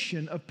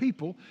nation of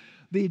people.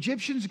 The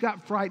Egyptians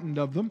got frightened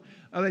of them.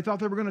 They thought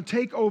they were going to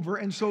take over,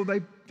 and so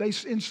they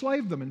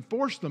enslaved them and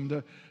forced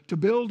them to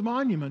build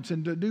monuments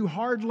and to do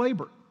hard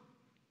labor.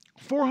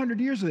 400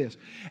 years of this.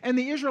 And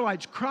the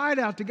Israelites cried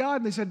out to God,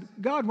 and they said,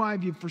 God, why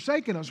have you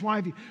forsaken us?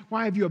 Why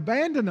have you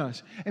abandoned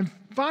us? And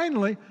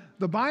finally,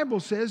 the Bible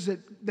says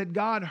that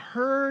God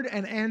heard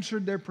and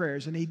answered their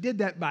prayers, and he did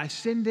that by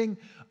sending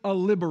a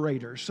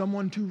liberator,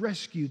 someone to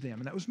rescue them,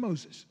 and that was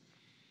Moses.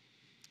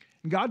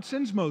 And God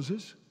sends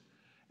Moses,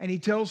 and he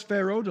tells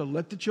Pharaoh to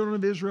let the children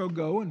of Israel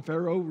go, and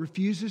Pharaoh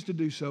refuses to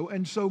do so.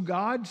 And so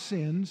God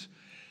sends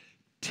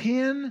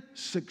 10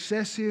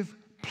 successive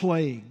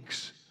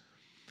plagues.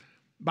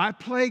 By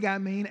plague, I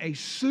mean a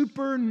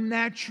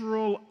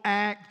supernatural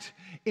act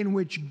in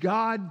which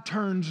God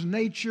turns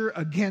nature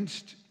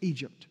against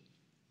Egypt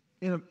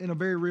in a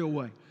very real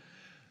way.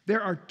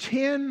 There are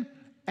 10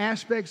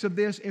 aspects of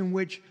this in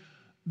which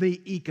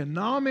the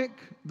economic,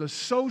 the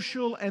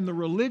social, and the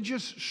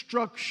religious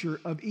structure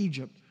of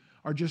Egypt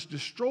are just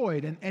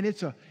destroyed. And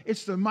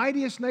it's the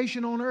mightiest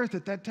nation on earth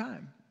at that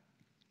time.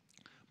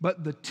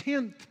 But the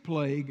 10th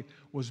plague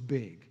was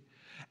big.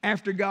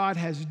 After God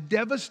has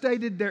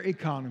devastated their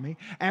economy,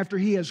 after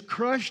He has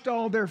crushed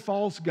all their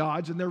false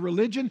gods and their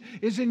religion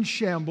is in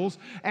shambles,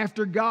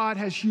 after God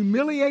has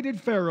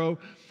humiliated Pharaoh,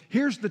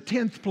 here's the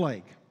 10th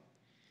plague.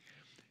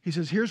 He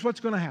says, here's what's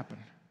going to happen.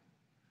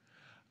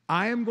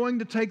 I am going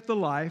to take the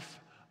life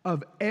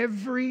of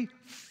every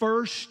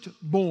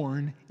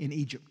firstborn in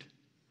Egypt.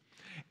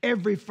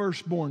 Every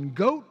firstborn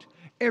goat,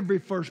 every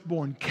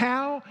firstborn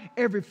cow,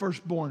 every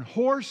firstborn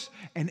horse,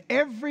 and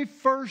every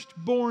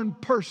firstborn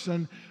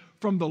person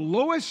from the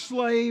lowest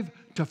slave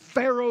to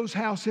Pharaoh's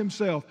house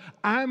himself.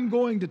 I'm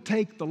going to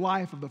take the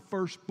life of the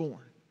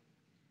firstborn.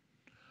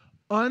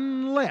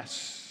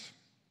 Unless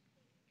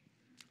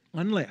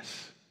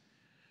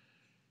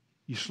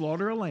you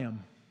slaughter a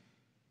lamb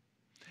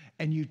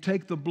and you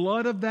take the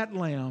blood of that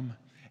lamb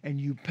and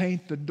you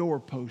paint the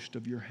doorpost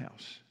of your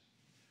house.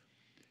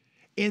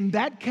 In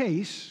that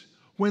case,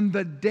 when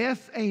the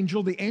death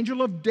angel, the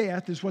angel of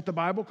death is what the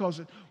Bible calls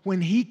it, when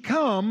he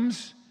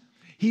comes,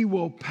 he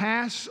will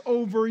pass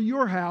over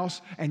your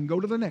house and go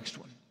to the next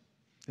one.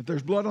 If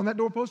there's blood on that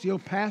doorpost, he'll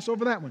pass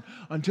over that one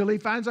until he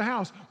finds a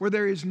house where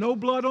there is no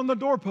blood on the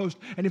doorpost.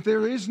 And if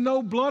there is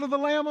no blood of the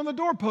lamb on the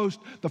doorpost,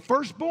 the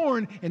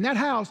firstborn in that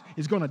house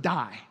is going to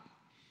die.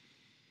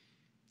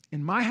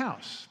 In my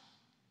house,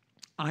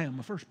 I am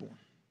a firstborn.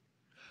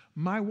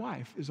 My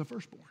wife is a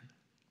firstborn.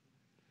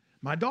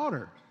 My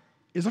daughter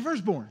is a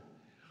firstborn.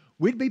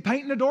 We'd be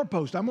painting the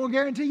doorpost. I'm going to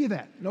guarantee you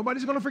that.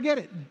 Nobody's going to forget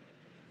it.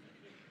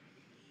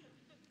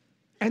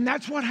 And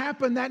that's what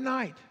happened that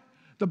night.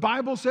 The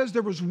Bible says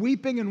there was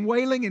weeping and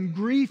wailing and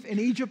grief in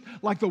Egypt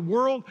like the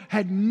world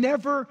had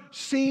never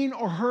seen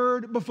or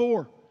heard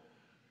before.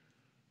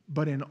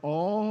 But in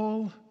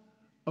all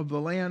of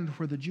the land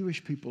where the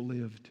Jewish people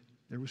lived,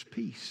 there was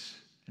peace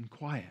and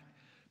quiet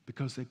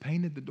because they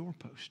painted the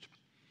doorpost.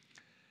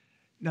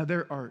 Now,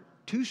 there are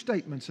two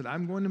statements that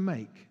I'm going to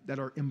make that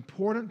are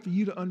important for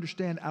you to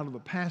understand out of the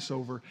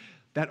Passover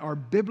that are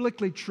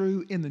biblically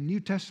true in the New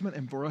Testament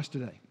and for us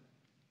today.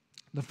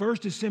 The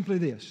first is simply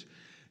this: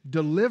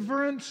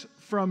 deliverance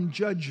from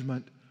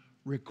judgment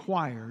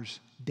requires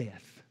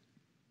death.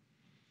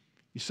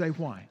 You say,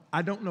 why?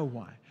 I don't know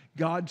why.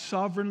 God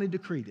sovereignly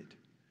decreed it.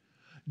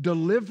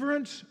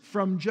 Deliverance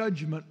from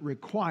judgment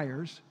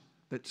requires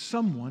that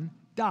someone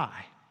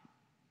die.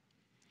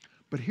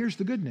 But here's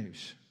the good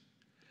news.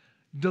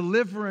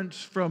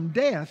 Deliverance from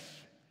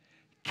death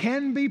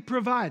can be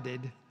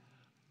provided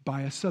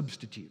by a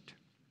substitute.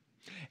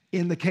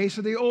 In the case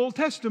of the Old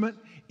Testament,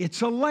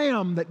 it's a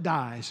lamb that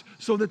dies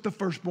so that the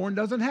firstborn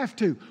doesn't have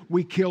to.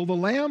 We kill the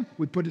lamb,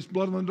 we put its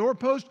blood on the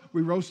doorpost,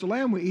 we roast the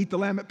lamb, we eat the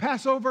lamb at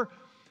Passover.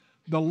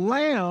 The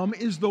lamb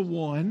is the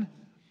one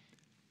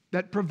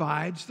that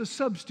provides the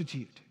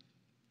substitute.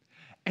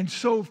 And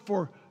so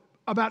for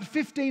about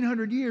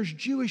 1,500 years,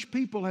 Jewish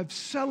people have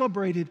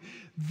celebrated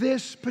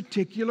this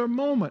particular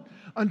moment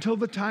until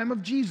the time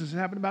of Jesus. It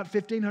happened about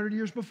 1,500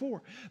 years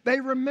before. They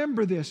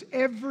remember this.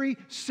 Every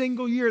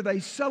single year they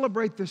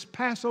celebrate this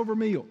Passover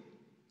meal.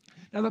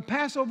 Now, the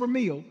Passover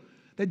meal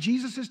that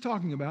Jesus is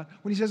talking about,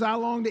 when he says, I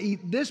long to eat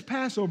this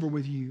Passover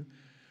with you,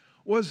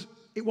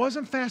 it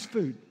wasn't fast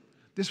food.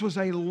 This was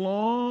a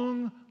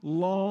long,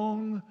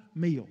 long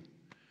meal.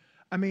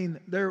 I mean,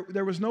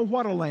 there was no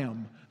what a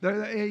lamb.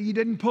 You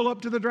didn't pull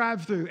up to the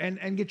drive-thru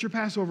and get your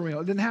Passover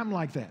meal. It didn't happen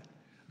like that.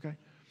 Okay?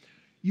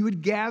 You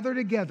would gather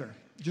together,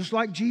 just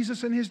like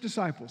Jesus and his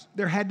disciples.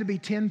 There had to be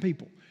 10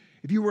 people.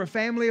 If you were a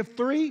family of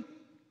 3,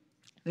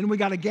 then we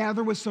got to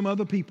gather with some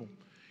other people.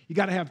 You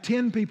got to have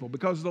 10 people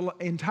because the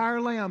entire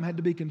lamb had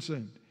to be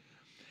consumed.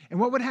 And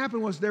what would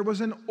happen was there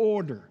was an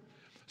order.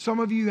 Some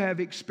of you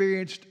have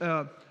experienced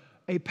a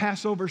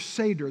Passover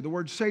Seder. The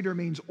word Seder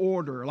means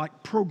order,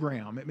 like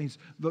program. It means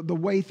the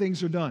way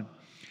things are done.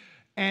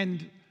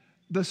 And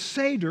the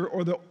Seder,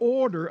 or the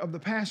order of the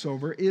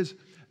Passover, is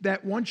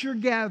that once you're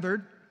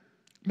gathered,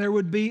 there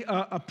would be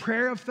a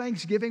prayer of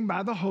thanksgiving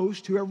by the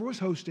host, whoever was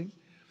hosting.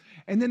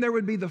 And then there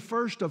would be the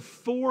first of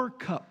 4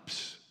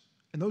 cups.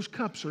 And those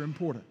cups are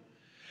important.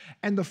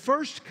 And the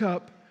first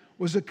cup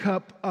was a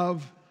cup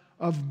of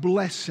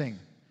blessing.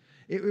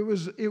 It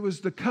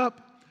was the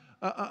cup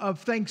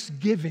of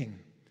thanksgiving.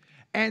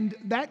 And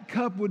that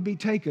cup would be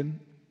taken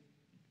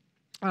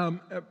in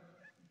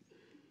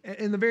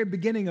the very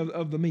beginning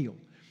of the meal.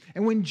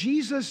 And when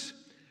Jesus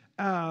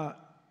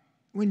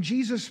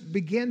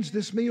begins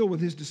this meal with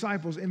his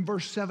disciples in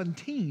verse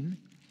 17,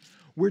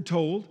 we're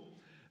told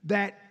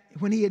that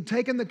when he had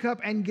taken the cup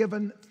and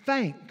given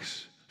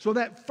thanks. So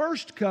that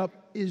first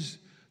cup is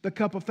the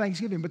cup of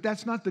thanksgiving, but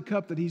that's not the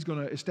cup that he's going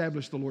to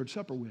establish the Lord's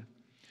Supper with.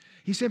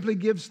 He simply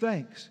gives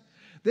thanks.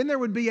 Then there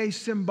would be a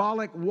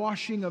symbolic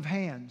washing of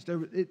hands.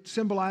 It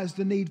symbolized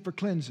the need for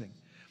cleansing.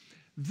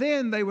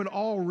 Then they would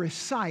all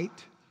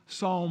recite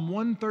Psalm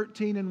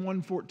 113 and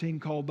 114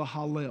 called the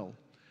Hallel.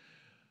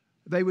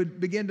 They would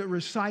begin to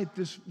recite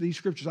these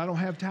scriptures. I don't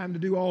have time to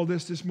do all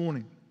this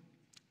morning.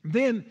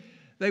 Then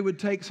they would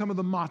take some of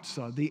the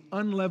matzah, the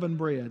unleavened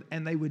bread,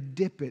 and they would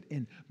dip it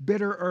in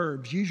bitter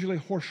herbs, usually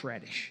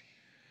horseradish.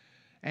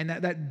 And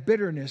that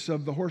bitterness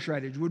of the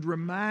horseradish would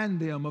remind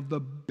them of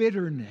the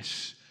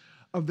bitterness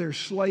of their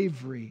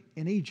slavery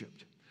in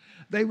Egypt.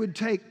 They would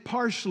take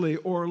parsley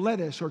or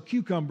lettuce or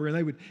cucumber and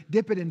they would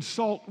dip it in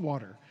salt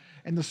water.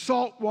 And the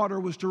salt water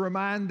was to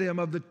remind them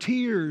of the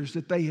tears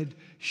that they had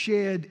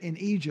shed in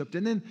Egypt.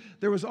 And then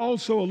there was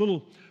also a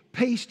little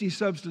pasty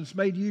substance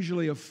made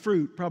usually of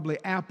fruit, probably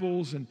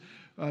apples and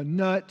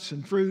nuts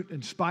and fruit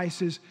and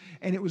spices,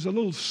 and it was a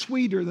little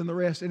sweeter than the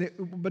rest,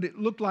 but it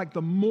looked like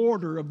the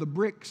mortar of the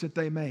bricks that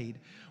they made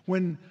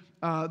when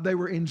they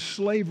were in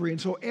slavery. And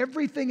so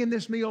everything in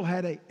this meal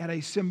had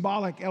a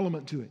symbolic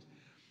element to it.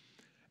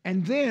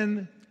 And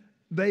then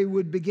they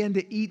would begin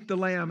to eat the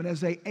lamb, and as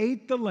they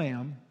ate the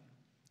lamb,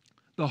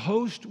 the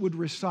host would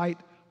recite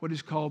what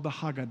is called the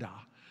Haggadah.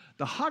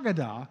 The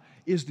Haggadah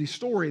is the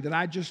story that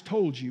I just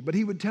told you, but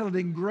he would tell it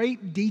in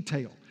great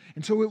detail.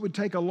 And so it would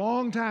take a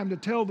long time to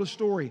tell the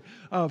story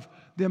of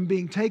them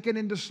being taken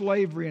into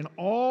slavery and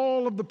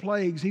all of the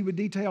plagues. He would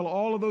detail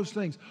all of those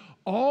things,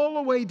 all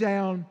the way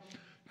down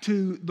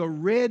to the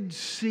Red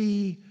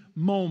Sea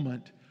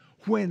moment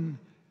when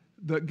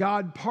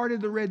God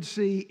parted the Red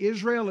Sea,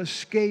 Israel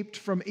escaped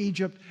from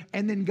Egypt,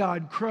 and then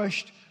God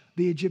crushed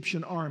the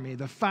Egyptian army.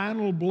 The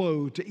final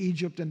blow to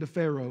Egypt and to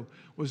Pharaoh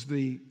was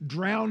the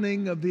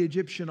drowning of the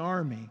Egyptian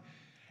army.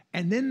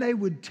 And then they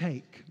would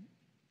take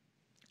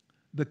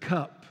the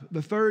cup,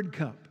 the third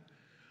cup,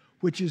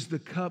 which is the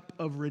cup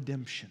of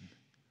redemption.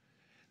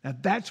 Now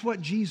that's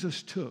what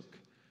Jesus took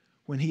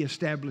when he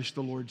established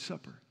the Lord's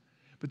Supper.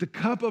 But the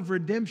cup of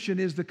redemption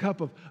is the cup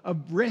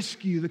of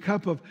rescue, the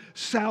cup of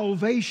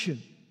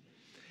salvation.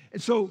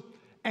 And so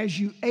as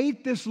you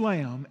ate this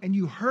lamb and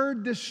you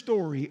heard this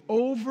story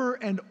over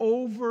and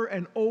over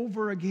and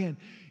over again,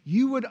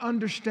 you would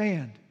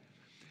understand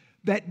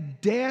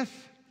that death,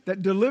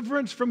 that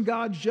deliverance from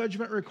God's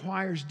judgment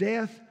requires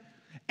death,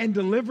 and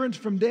deliverance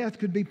from death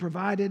could be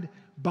provided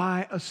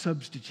by a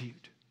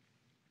substitute.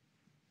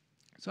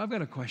 So I've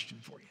got a question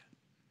for you.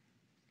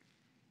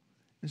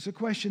 It's a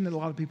question that a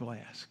lot of people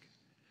ask.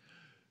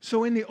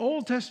 So in the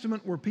Old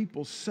Testament, were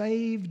people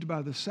saved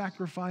by the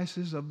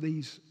sacrifices of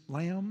these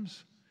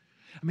lambs?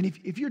 I mean,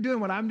 if you're doing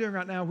what I'm doing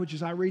right now, which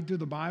is I read through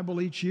the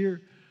Bible each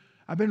year,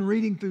 I've been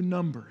reading through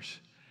Numbers,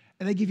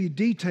 and they give you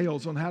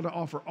details on how to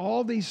offer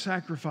all these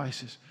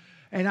sacrifices.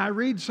 And I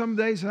read some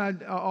days,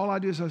 and all I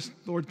do is say,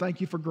 Lord, thank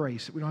you for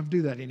grace. We don't have to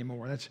do that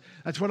anymore.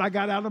 That's what I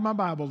got out of my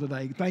Bible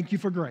today. Thank you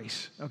for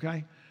grace,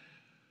 okay?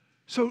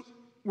 So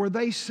were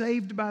they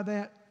saved by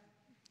that?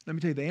 Let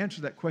me tell you, the answer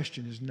to that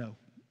question is no.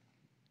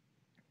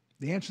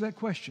 The answer to that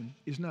question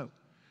is no.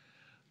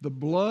 The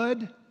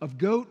blood of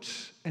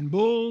goats and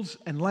bulls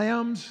and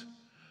lambs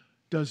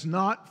does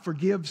not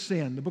forgive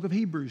sin. The book of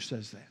Hebrews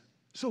says that.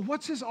 So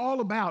what's this all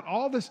about?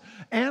 All this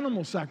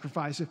animal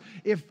sacrifice.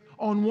 If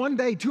on one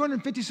day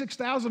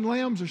 256,000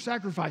 lambs are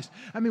sacrificed,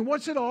 I mean,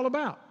 what's it all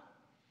about?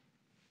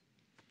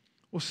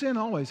 Well, sin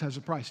always has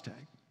a price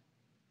tag.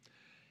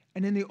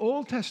 And in the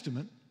Old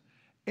Testament,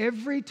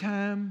 every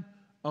time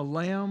a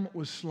lamb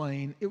was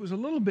slain, it was a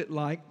little bit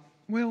like,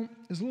 well,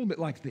 it's a little bit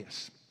like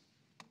this.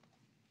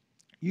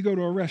 You go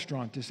to a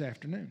restaurant this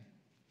afternoon,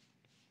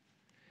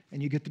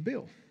 and you get the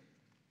bill.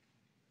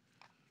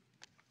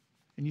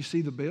 And you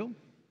see the bill,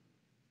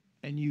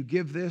 and you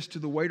give this to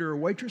the waiter or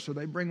waitress, or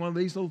they bring one of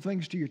these little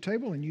things to your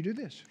table, and you do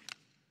this.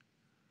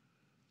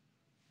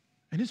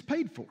 And it's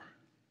paid for.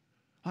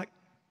 Like,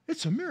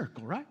 it's a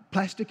miracle, right?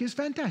 Plastic is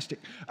fantastic.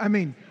 I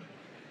mean,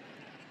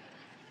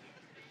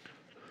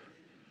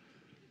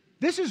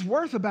 this is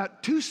worth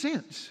about 2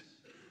 cents.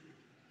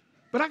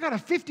 But I got a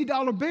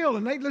 $50 bill,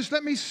 and they just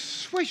let me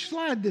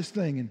slide this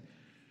thing,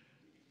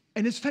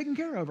 and it's taken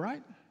care of,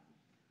 right?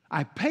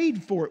 I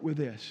paid for it with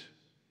this.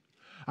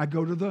 I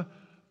go to the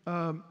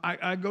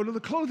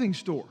clothing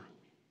store.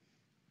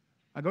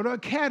 I go to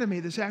Academy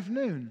this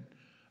afternoon.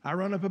 I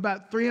run up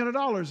about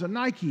 $300 on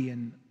Nike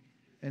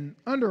and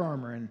Under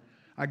Armour, and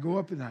I go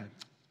up and I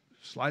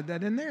slide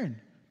that in there, and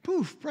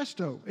poof,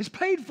 presto, it's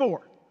paid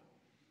for.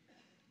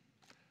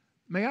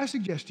 May I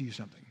suggest to you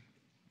something?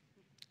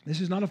 This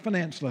is not a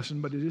finance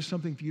lesson, but it is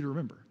something for you to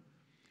remember.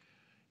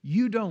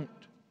 You don't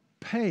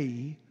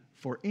pay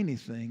for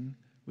anything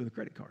with a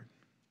credit card.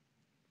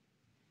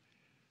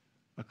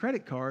 A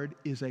credit card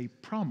is a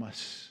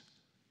promise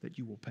that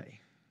you will pay.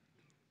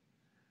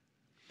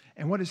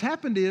 And what has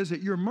happened is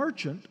that your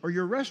merchant or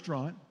your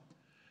restaurant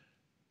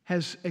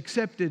has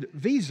accepted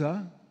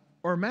Visa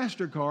or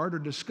MasterCard or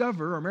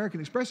Discover or American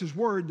Express's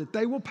word that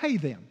they will pay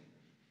them.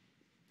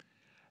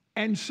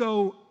 And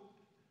so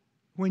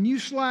when you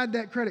slide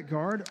that credit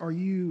card or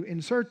you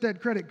insert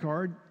that credit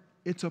card,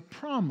 it's a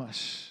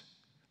promise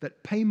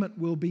that payment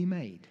will be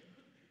made.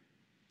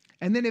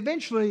 And then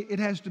eventually it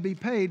has to be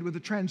paid with a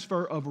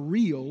transfer of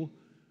real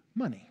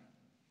money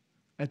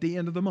at the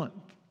end of the month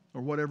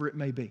or whatever it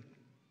may be.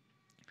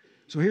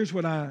 So here's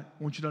what I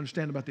want you to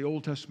understand about the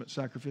Old Testament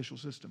sacrificial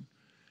system.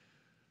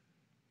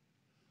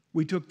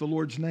 We took the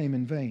Lord's name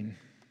in vain.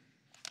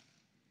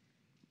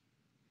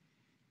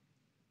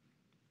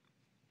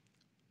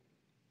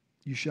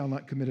 You shall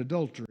not commit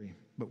adultery,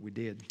 but we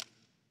did.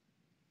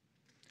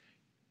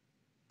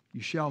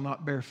 You shall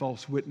not bear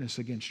false witness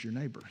against your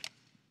neighbor.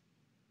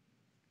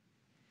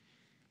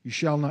 You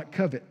shall not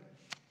covet.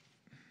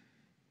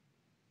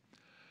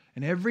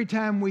 And every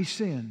time we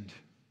sinned,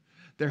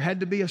 there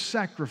had to be a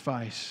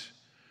sacrifice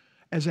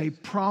as a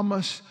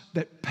promise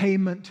that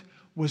payment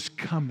was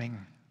coming.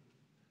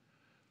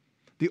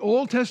 The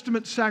Old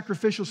Testament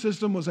sacrificial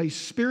system was a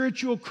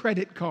spiritual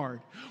credit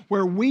card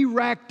where we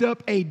racked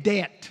up a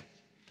debt,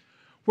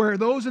 where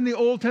those in the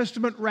Old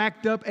Testament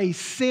racked up a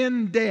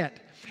sin debt.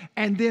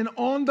 And then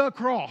on the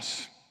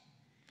cross,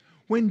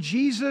 when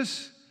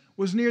Jesus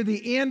was near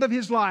the end of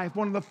his life,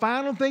 one of the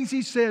final things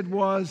he said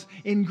was,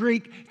 in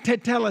Greek,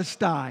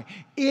 tetelestai,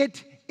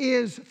 it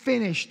is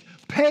finished,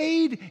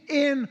 paid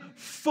in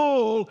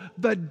full,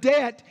 the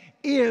debt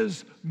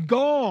is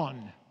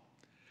gone.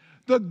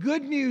 The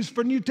good news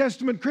for New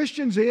Testament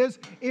Christians is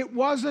it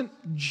wasn't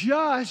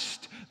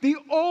just the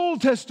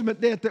Old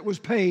Testament debt that was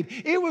paid.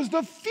 It was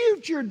the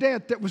future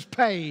debt that was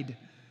paid.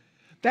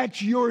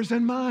 That's yours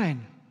and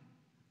mine.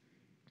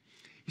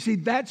 You see,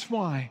 that's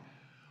why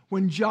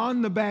when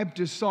John the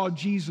Baptist saw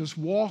Jesus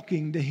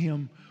walking to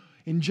him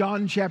in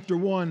John chapter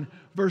 1,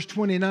 verse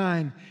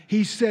 29,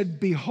 he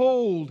said,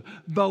 "Behold,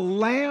 the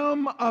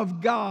Lamb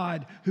of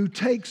God who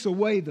takes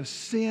away the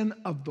sin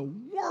of the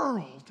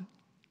world."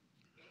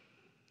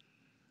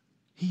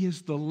 He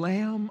is the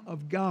Lamb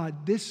of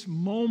God. This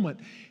moment,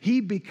 he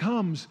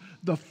becomes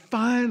the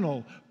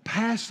final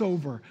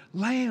Passover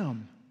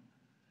lamb.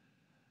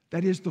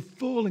 That is the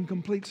full and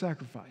complete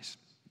sacrifice.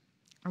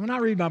 And when I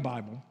read my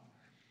Bible,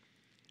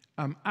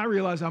 I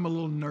realize I'm a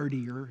little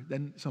nerdier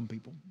than some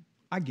people.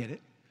 I get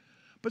it.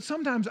 But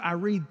sometimes I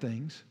read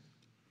things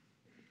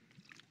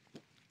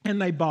and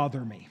they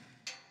bother me.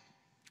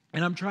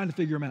 And I'm trying to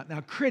figure them out.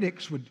 Now,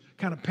 critics would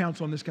kind of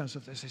pounce on this kind of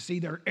stuff. They say, see,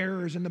 there are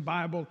errors in the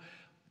Bible.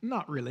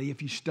 Not really.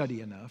 If you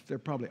study enough, there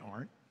probably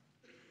aren't.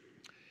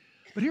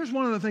 But here's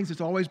one of the things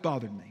that's always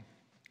bothered me.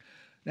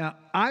 Now,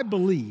 I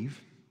believe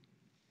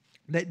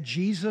that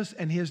Jesus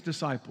and his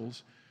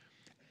disciples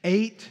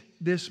ate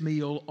this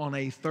meal on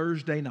a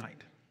Thursday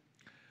night.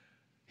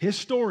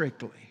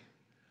 Historically,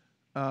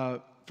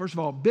 first of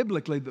all,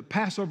 biblically, the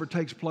Passover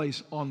takes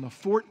place on the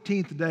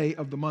 14th day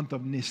of the month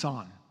of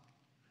Nisan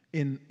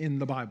in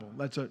the Bible.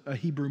 That's a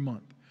Hebrew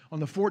month. On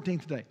the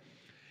 14th day.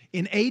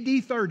 In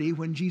AD 30,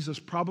 when Jesus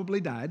probably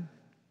died,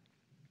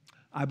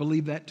 I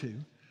believe that too.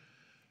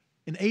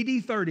 In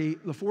AD 30,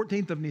 the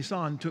 14th of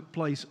Nisan took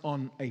place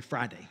on a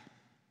Friday.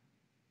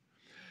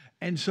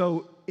 And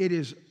so it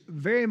is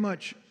very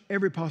much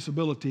every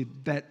possibility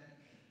that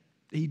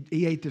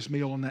he ate this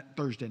meal on that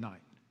Thursday night.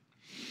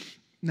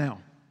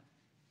 Now,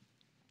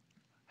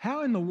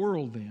 how in the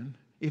world then,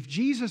 if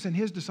Jesus and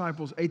his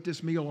disciples ate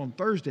this meal on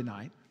Thursday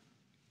night,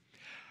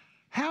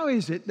 how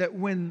is it that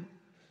when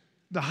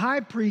the high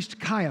priest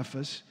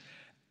Caiaphas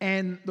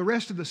and the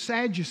rest of the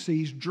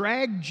Sadducees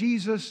dragged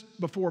Jesus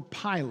before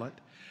Pilate,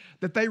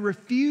 that they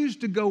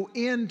refused to go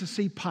in to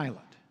see Pilate?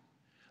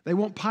 They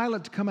want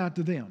Pilate to come out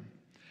to them.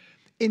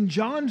 In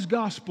John's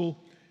gospel,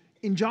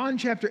 in John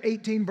chapter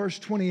 18, verse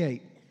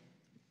 28,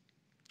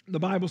 the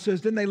Bible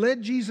says, "Then they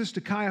led Jesus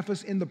to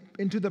Caiaphas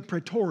into the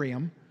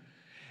praetorium,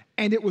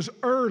 and it was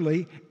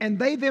early, and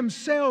they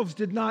themselves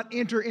did not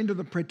enter into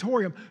the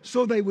praetorium,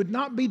 so they would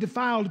not be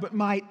defiled, but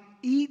might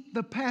eat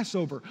the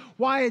Passover."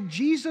 Why had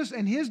Jesus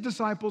and his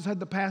disciples had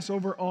the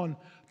Passover on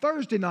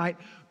Thursday night,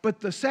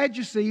 but the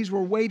Sadducees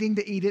were waiting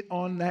to eat it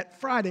on that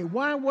Friday?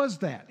 Why was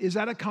that? Is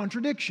that a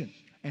contradiction?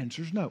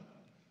 Answer's no.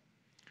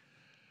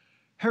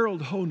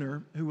 Harold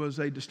Hoehner, who was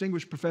a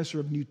distinguished professor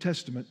of New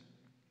Testament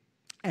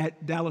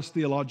at Dallas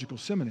Theological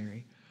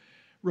Seminary,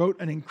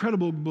 wrote an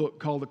incredible book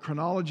called The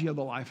Chronology of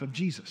the Life of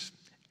Jesus.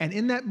 And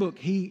in that book,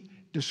 he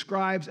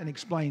describes and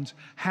explains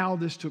how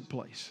this took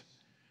place.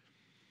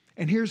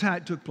 And here's how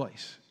it took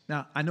place.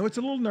 Now, I know it's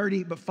a little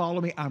nerdy, but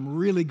follow me. I'm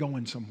really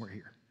going somewhere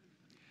here.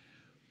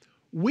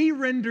 We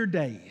render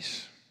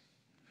days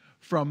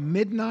from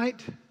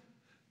midnight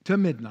to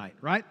midnight,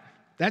 right?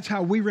 That's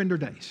how we render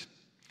days.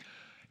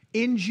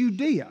 In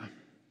Judea,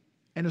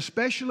 and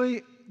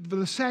especially for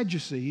the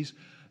Sadducees,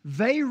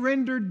 they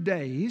rendered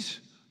days,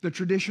 the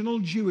traditional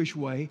Jewish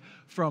way,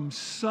 from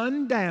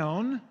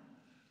sundown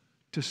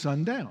to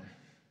sundown.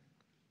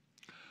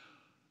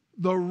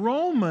 The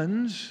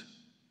Romans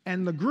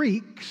and the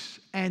Greeks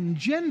and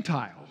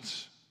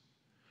Gentiles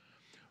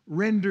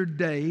rendered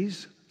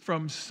days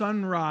from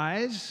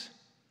sunrise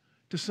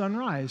to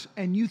sunrise.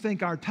 And you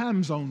think our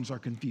time zones are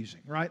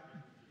confusing, right?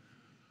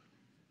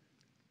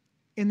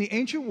 In the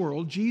ancient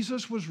world,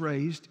 Jesus was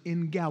raised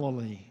in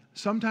Galilee,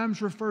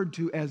 sometimes referred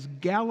to as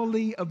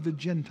Galilee of the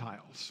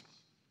Gentiles.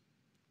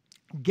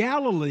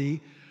 Galilee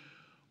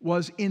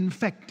was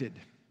infected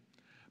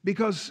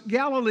because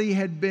Galilee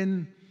had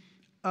been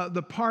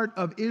the part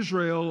of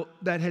Israel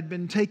that had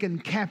been taken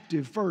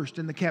captive first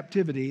in the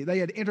captivity. They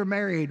had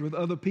intermarried with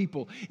other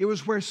people. It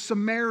was where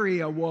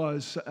Samaria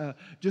was,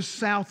 just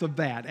south of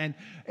that.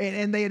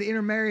 And they had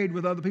intermarried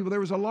with other people.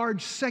 There was a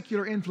large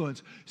secular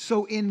influence.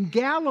 So in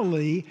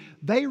Galilee,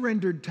 they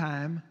rendered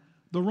time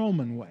the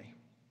Roman way,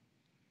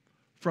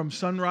 from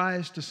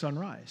sunrise to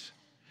sunrise.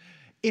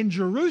 In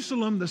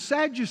Jerusalem, the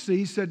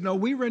Sadducees said, no,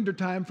 we render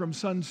time from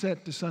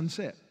sunset to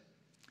sunset.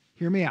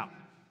 Hear me out.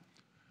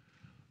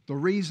 The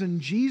reason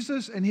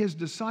Jesus and his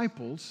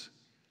disciples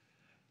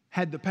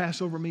had the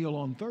Passover meal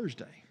on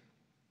Thursday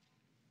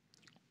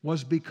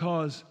was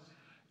because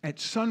at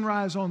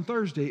sunrise on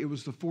Thursday, it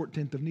was the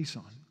 14th of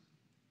Nisan.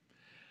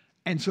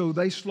 And so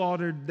they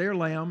slaughtered their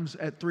lambs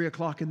at 3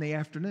 o'clock in the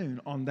afternoon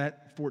on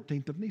that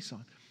 14th of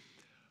Nisan.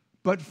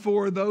 But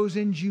for those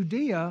in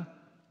Judea,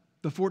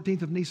 the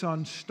 14th of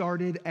Nisan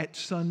started at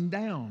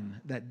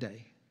sundown that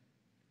day.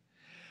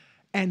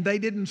 And they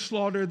didn't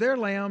slaughter their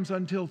lambs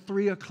until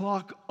 3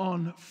 o'clock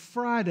on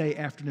Friday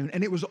afternoon.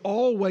 And it was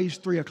always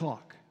 3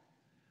 o'clock.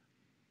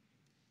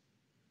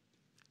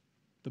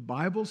 The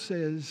Bible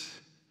says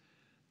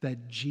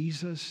that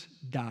Jesus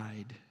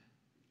died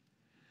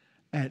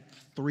at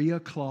 3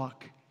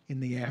 o'clock in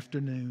the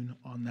afternoon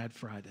on that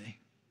Friday.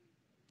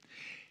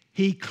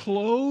 He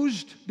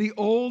closed the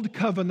old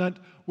covenant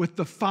with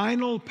the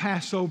final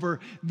Passover.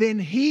 Then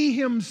he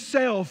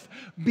himself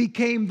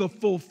became the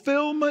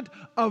fulfillment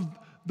of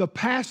the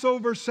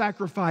Passover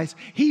sacrifice.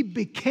 He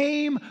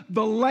became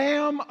the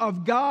Lamb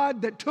of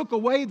God that took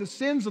away the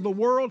sins of the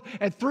world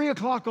at 3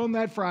 o'clock on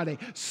that Friday.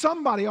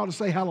 Somebody ought to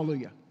say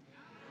hallelujah.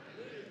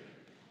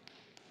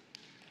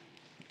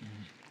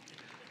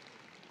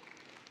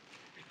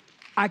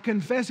 I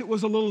confess it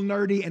was a little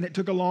nerdy and it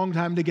took a long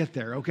time to get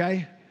there,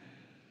 okay?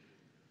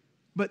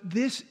 But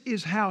this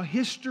is how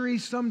history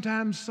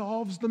sometimes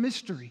solves the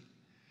mystery.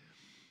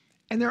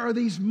 And there are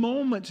these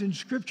moments in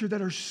Scripture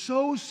that are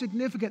so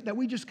significant that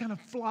we just kind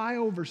of fly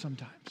over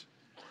sometimes.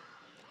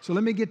 So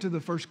let me get to the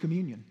first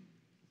communion.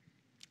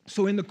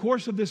 So in the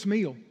course of this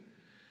meal,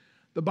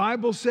 the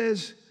Bible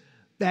says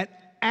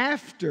that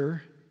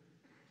after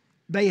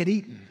they had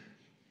eaten,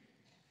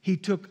 he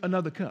took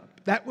another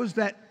cup. That was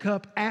that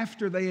cup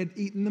after they had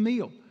eaten the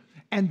meal.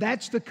 And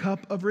that's the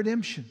cup of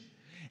redemption.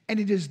 And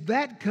it is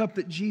that cup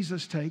that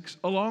Jesus takes,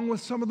 along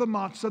with some of the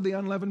matzah, the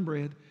unleavened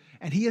bread,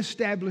 and he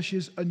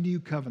establishes a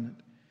new covenant.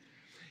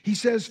 He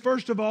says,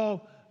 first of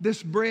all,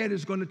 this bread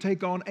is going to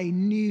take on a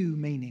new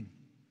meaning.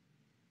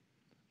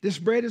 This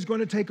bread is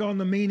going to take on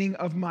the meaning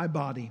of my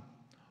body.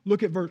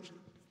 Look at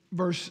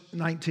verse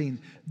 19.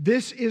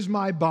 This is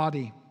my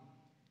body,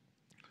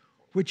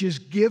 which is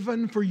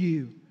given for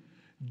you.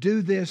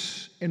 Do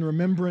this in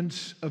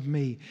remembrance of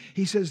me.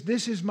 He says,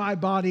 this is my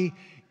body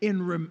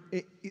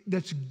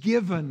that's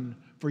given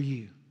for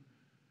you.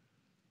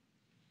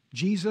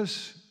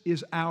 Jesus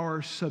is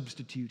our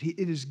substitute.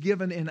 It is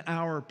given in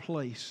our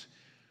place.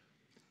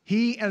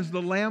 He, as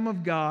the Lamb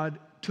of God,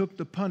 took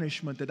the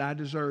punishment that I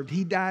deserved.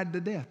 He died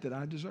the death that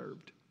I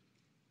deserved.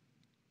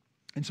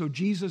 And so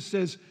Jesus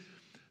says,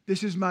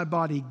 this is my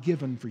body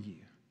given for you.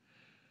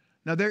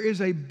 Now, there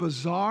is a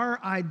bizarre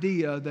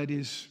idea that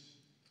is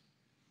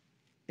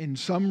in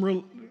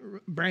some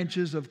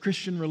branches of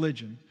Christian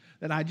religion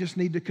that I just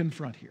need to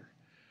confront here.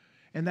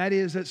 And that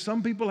is that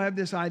some people have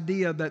this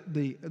idea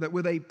that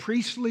with a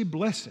priestly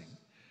blessing,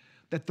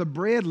 that the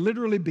bread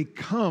literally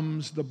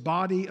becomes the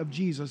body of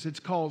Jesus. It's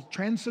called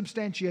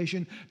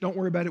transubstantiation. Don't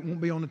worry about it. It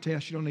won't be on the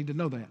test. You don't need to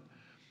know that.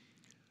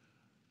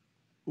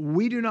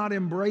 We do not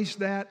embrace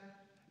that.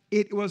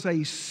 It was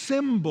a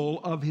symbol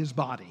of his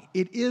body.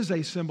 It is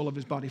a symbol of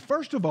his body.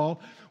 First of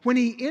all, when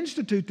he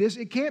instituted this,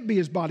 it can't be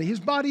his body. His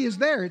body is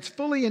there. It's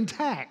fully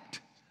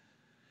intact.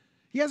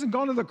 He hasn't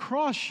gone to the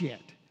cross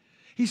yet.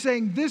 He's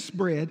saying, this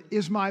bread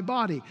is my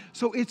body.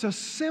 So it's a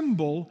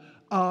symbol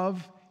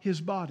of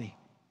his body.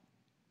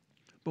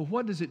 But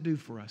what does it do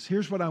for us?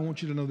 Here's what I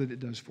want you to know that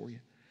it does for you.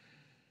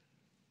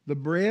 The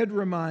bread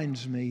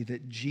reminds me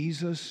that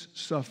Jesus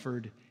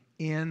suffered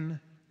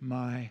in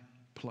my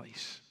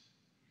place.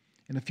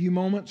 In a few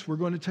moments, we're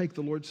going to take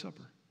the Lord's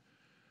Supper.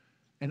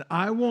 And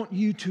I want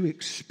you to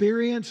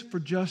experience for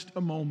just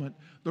a moment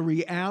the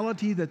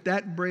reality that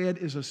that bread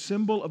is a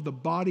symbol of the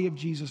body of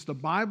Jesus. The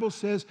Bible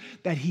says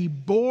that he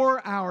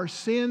bore our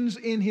sins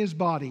in his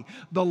body.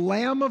 The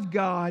Lamb of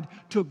God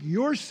took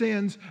your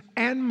sins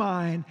and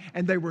mine,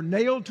 and they were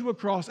nailed to a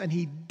cross, and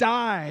he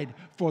died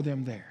for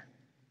them there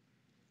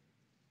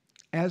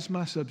as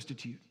my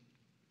substitute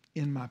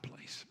in my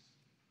place.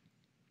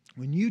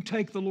 When you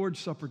take the Lord's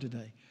Supper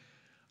today,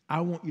 I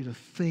want you to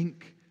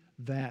think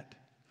that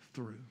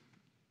through.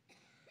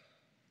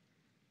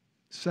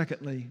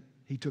 Secondly,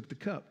 he took the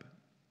cup.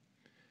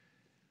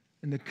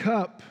 And the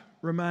cup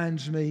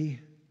reminds me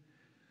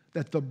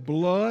that the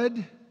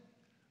blood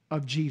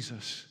of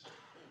Jesus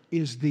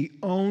is the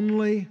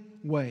only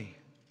way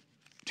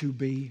to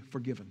be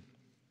forgiven.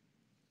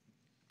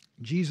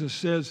 Jesus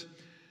says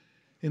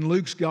in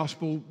Luke's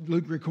gospel,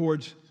 Luke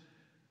records,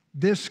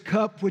 this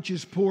cup which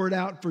is poured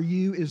out for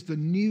you is the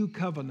new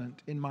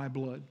covenant in my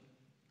blood.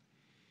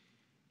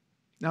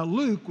 Now,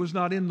 Luke was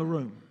not in the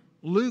room.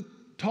 Luke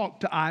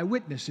talked to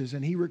eyewitnesses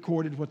and he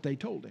recorded what they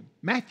told him.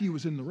 Matthew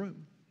was in the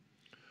room.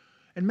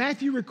 And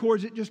Matthew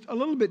records it just a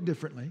little bit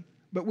differently,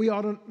 but we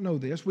ought to know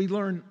this. We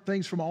learn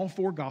things from all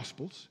four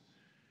Gospels.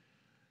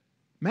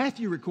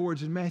 Matthew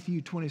records in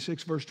Matthew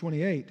 26, verse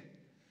 28,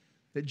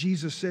 that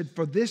Jesus said,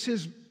 "For this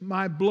is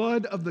my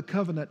blood of the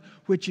covenant,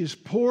 which is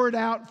poured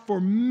out for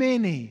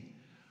many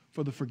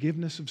for the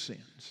forgiveness of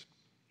sins."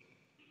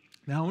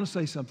 Now, I want to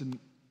say something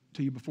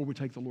to you before we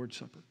take the Lord's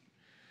Supper.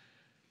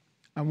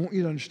 I want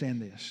you to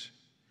understand this.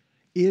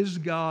 Is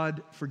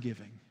God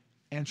forgiving?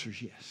 Answer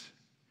is yes.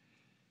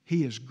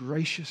 He is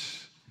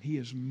gracious, He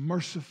is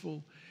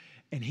merciful,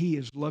 and He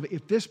is loving.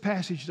 If this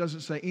passage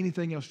doesn't say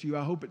anything else to you,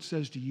 I hope it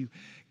says to you,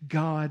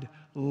 God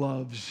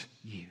loves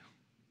you.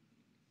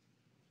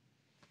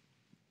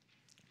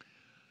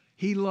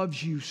 He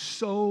loves you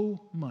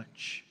so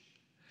much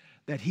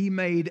that He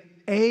made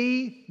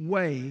a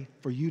way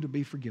for you to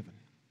be forgiven.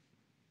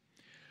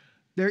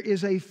 There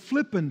is a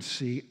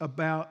flippancy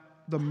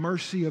about the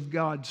mercy of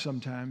God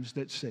sometimes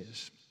that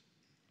says,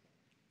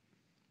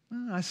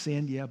 "Well, I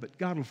sinned, yeah, but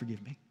God will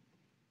forgive me."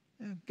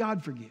 Yeah,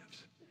 God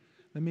forgives.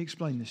 Let me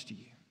explain this to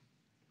you.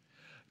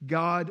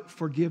 God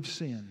forgives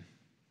sin,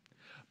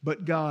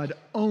 but God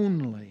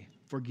only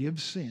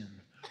forgives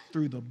sin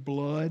through the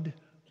blood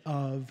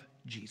of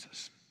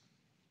Jesus.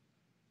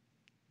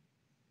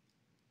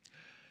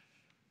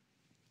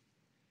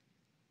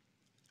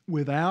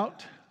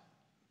 Without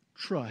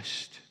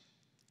trust,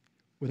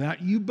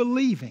 without you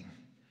believing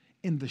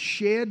in the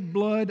shed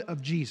blood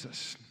of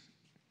Jesus,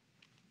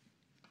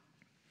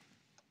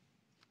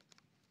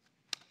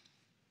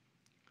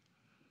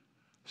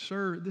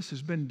 "Sir, this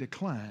has been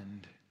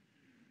declined.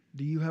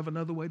 Do you have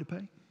another way to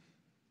pay?"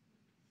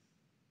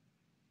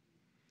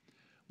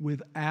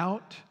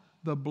 Without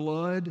the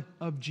blood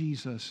of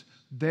Jesus,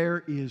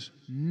 there is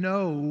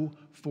no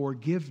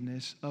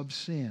forgiveness of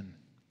sin.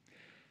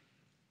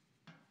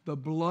 The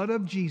blood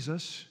of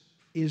Jesus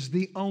is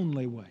the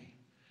only way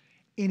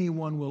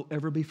anyone will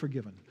ever be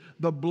forgiven.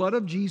 The blood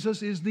of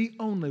Jesus is the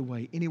only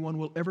way anyone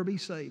will ever be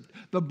saved.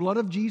 The blood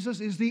of Jesus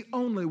is the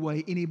only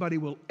way anybody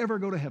will ever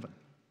go to heaven.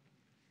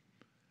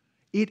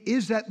 It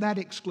is that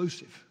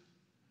exclusive.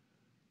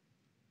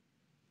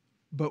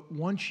 But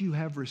once you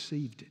have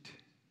received it,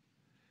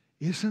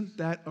 isn't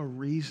that a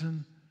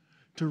reason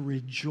to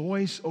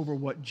rejoice over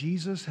what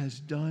Jesus has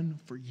done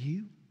for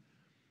you?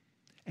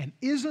 And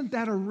isn't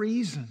that a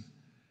reason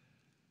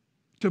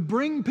to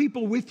bring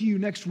people with you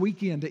next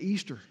weekend to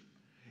Easter?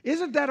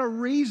 Isn't that a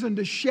reason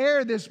to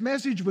share this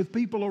message with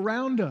people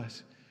around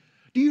us?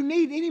 Do you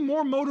need any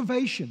more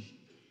motivation?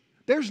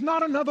 There's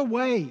not another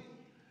way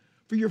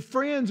for your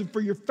friends and for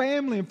your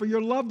family and for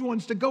your loved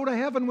ones to go to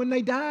heaven when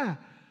they die.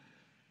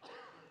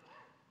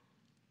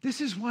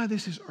 This is why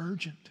this is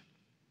urgent.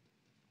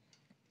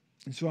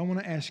 And so I want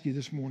to ask you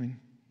this morning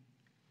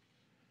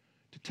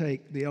to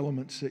take the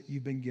elements that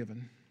you've been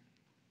given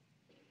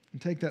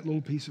and take that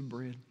little piece of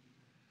bread.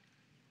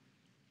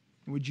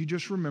 Would you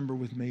just remember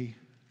with me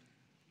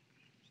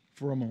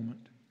for a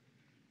moment?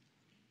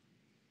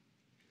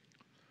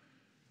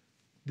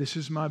 This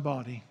is my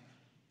body,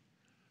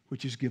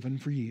 which is given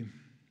for you.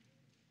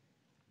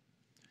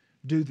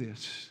 Do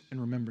this in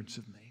remembrance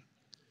of me.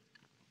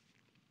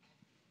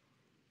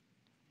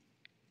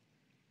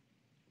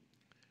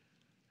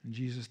 And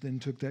Jesus then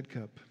took that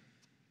cup.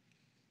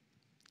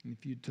 And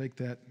if you take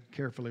that,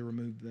 carefully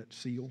remove that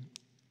seal.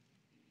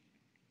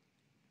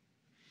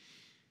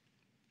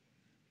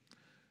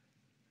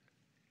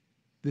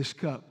 This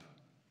cup,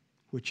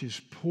 which is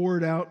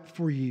poured out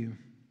for you,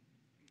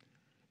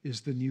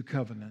 is the new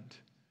covenant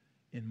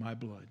in my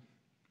blood.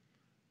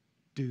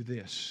 Do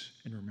this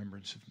in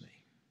remembrance of me.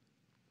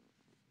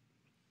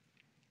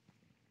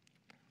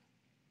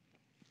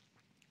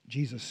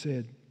 Jesus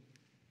said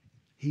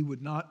He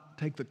would not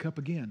take the cup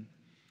again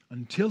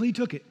until He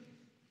took it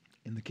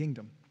in the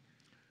kingdom.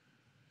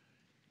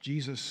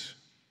 Jesus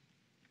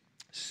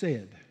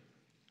said,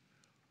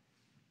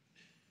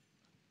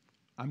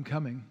 "I'm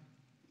coming."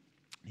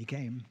 He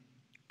came.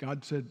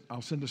 God said,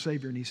 "I'll send a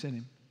Savior," and He sent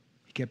Him.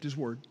 He kept His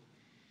word.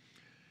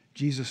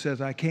 Jesus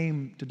says, "I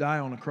came to die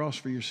on a cross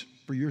for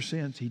your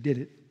sins." He did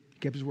it. He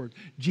kept His word.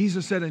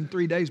 Jesus said, "In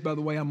 3 days, by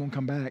the way, I'm going to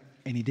come back,"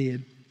 and He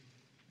did.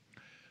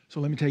 So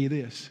let me tell you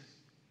this.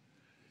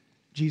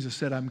 Jesus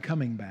said, "I'm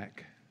coming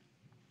back,"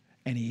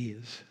 and He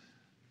is.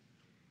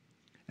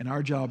 And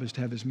our job is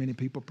to have as many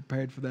people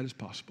prepared for that as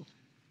possible.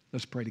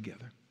 Let's pray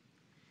together.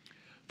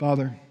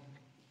 Father,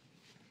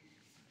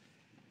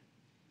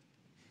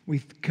 we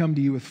come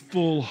to You with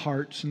full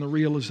hearts and the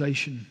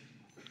realization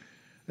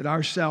that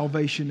our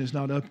salvation is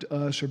not up to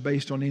us or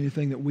based on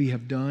anything that we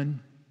have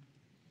done,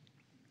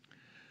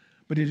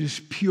 but it is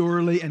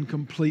purely and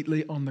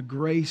completely on the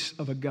grace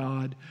of a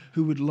God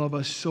who would love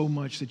us so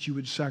much that You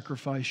would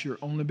sacrifice Your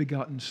only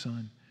begotten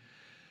Son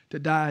to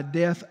die a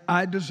death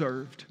I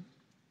deserved,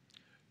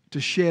 to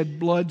shed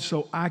blood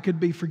so I could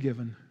be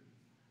forgiven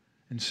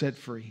and set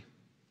free.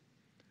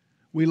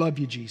 We love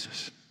You,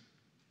 Jesus.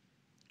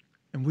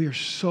 And we are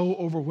so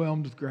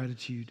overwhelmed with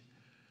gratitude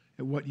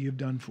at what You have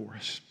done for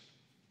us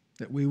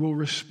that we will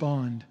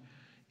respond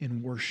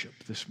in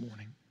worship this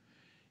morning.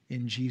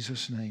 In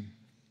Jesus' name,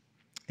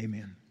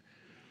 amen.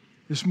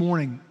 This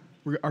morning,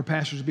 our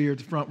pastors will be here at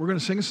the front. We're going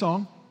to sing a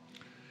song,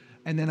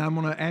 and then I'm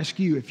going to ask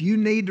you, if you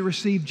need to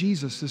receive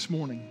Jesus this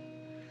morning,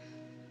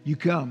 you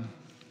come.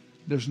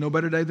 There's no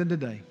better day than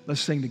today.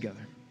 Let's sing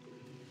together.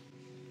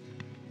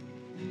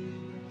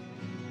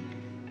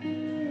 I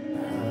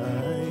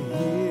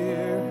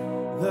hear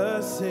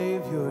the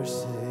Savior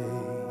say,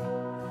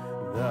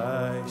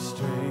 thy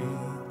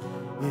strength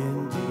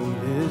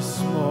indeed is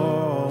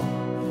small.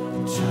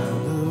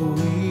 Child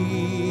of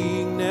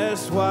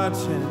weakness, watch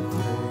and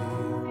pray.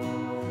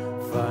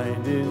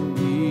 Find in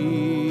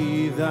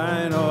me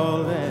thine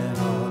all and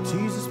all.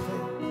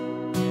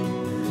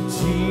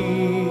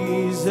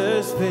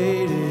 Jesus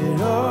paid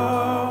it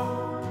all.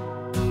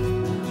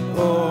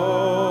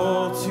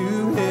 All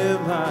to him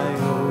I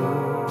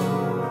owe.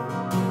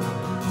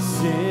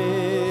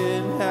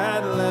 Sin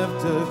had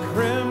left a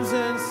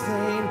crimson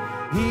stain.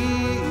 He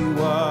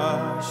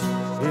washed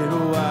it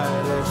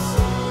white as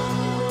snow.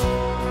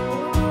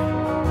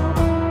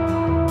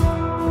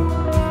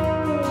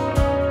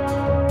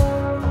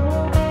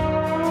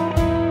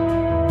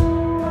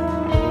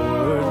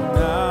 Lord,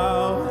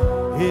 now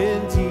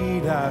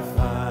indeed I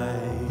find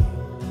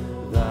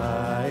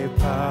thy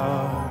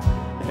power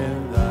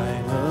and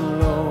thine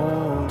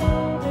alone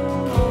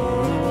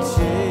can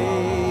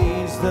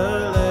change the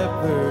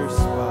leper's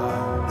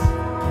spots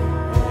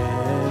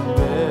and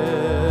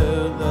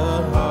melt the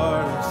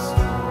heart of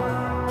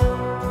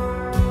stone.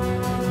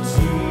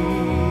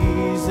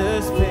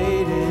 Jesus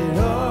paid it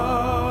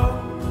all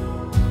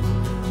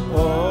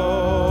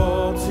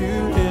to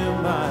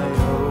him I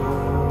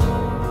owe.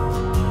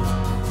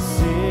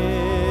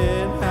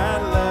 Sin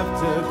had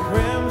left a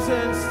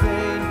crimson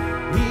stain.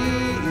 He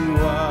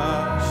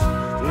washed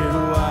it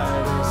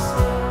white as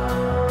snow.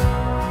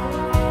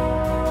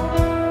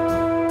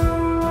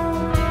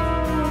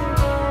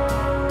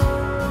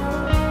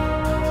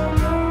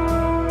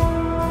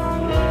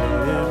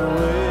 And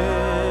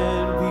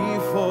when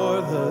before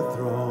the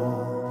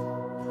throne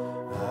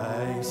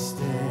I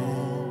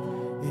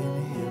stand in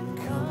him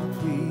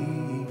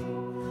complete,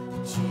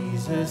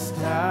 Jesus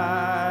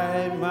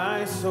died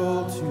my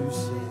soul to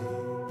save.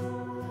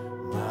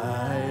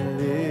 My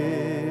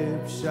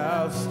lips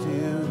shall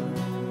still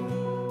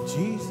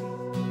repeat,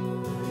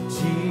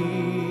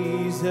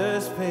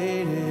 Jesus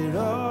paid it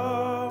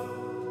all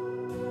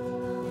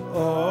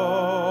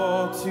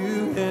to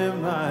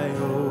him I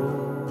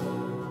owe.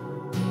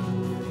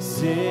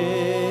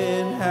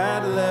 Sin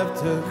had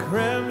left a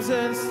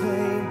crimson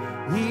stain.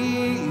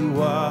 He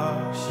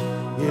washed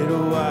it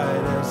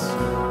white as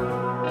snow.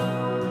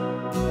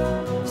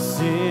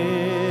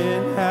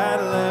 Sin had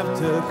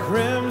left a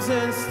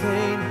crimson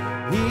stain.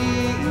 He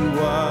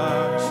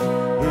washed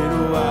it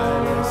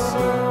white as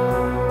snow.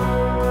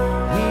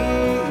 He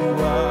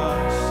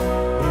washed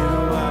it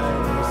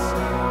white as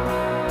snow.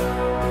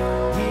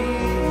 He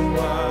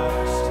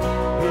washed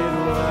it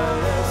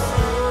white as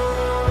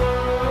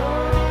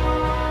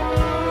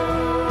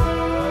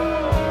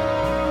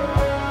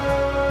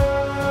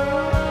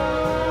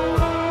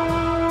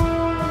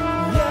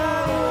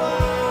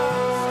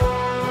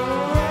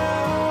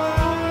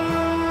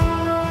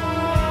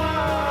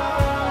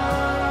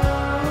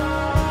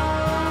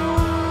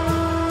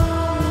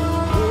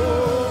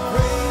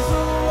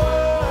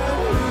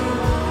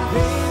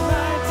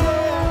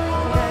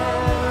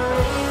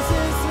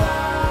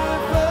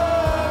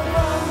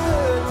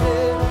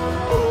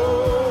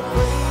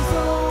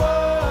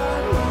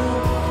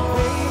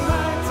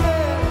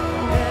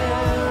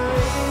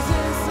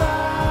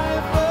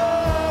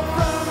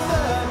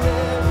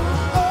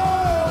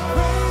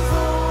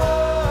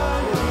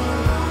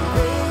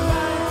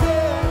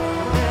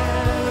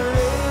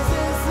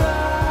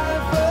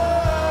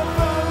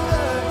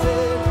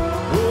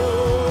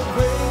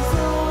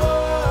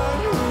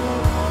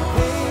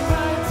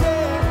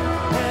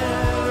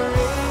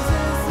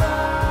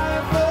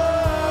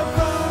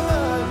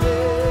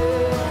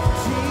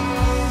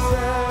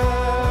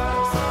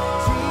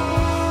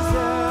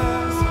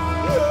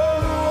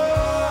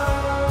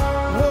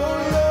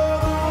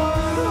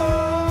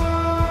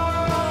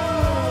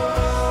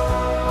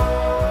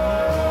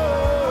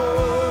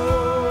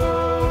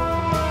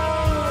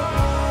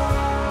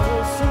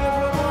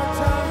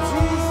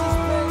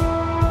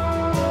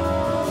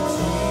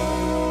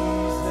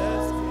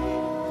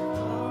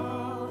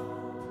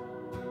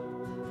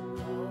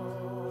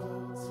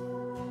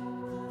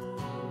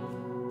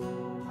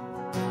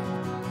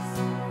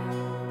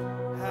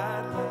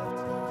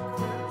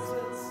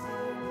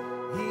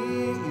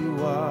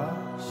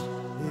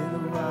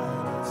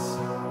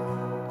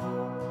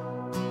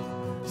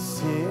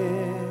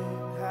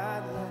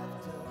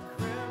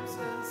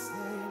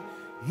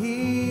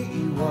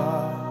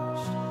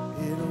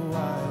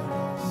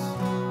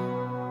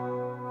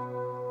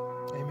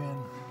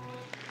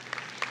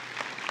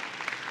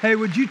Hey,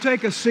 would you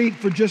take a seat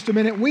for just a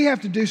minute? We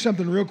have to do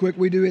something real quick.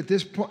 We do at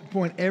this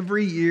point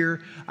every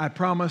year. I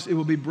promise it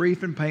will be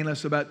brief and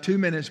painless, about 2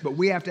 minutes, but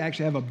we have to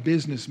actually have a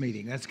business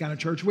meeting. That's the kind of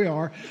church we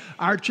are.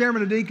 Our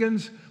chairman of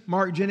deacons,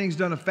 Mark Jennings,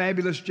 done a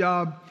fabulous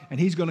job,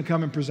 and he's going to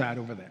come and preside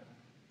over that.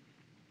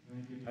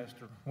 Thank you,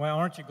 Pastor. Well,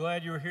 aren't you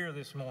glad you're here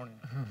this morning?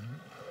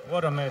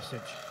 What a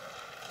message.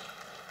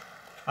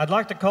 I'd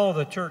like to call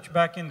the church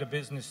back into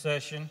business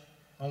session.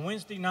 On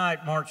Wednesday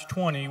night, March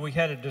 20, we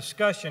had a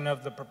discussion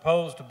of the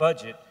proposed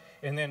budget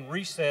and then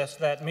recessed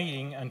that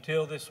meeting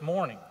until this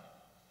morning.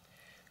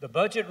 The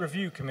Budget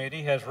Review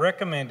Committee has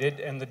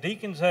recommended and the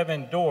deacons have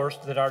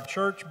endorsed that our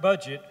church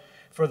budget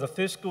for the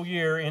fiscal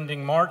year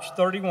ending March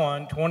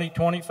 31,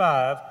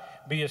 2025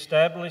 be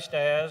established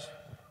as,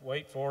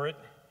 wait for it,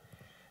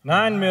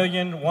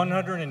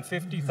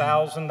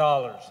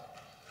 $9,150,000.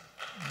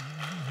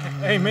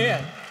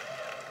 Amen.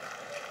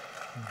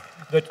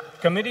 The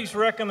committee's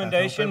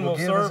recommendation will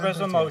serve as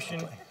a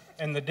motion,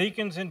 and the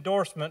deacon's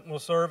endorsement will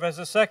serve as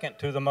a second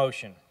to the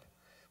motion.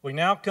 We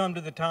now come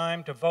to the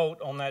time to vote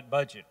on that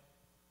budget.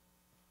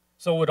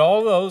 So would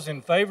all those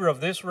in favor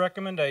of this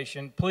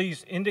recommendation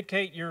please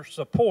indicate your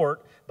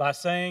support by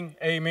saying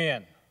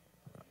amen.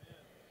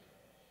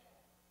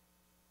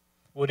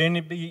 Would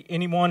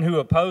anyone who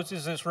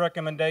opposes this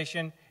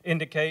recommendation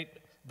indicate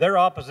their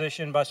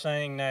opposition by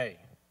saying nay?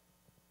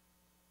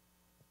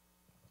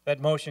 That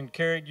motion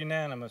carried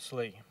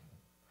unanimously.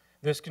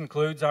 This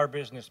concludes our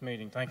business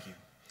meeting. Thank you.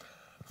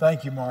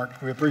 Thank you, Mark.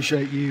 We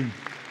appreciate you.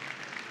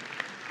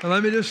 Now,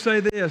 let me just say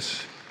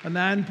this. A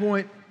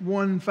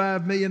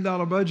 $9.15 million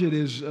budget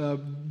is a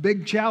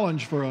big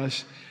challenge for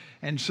us,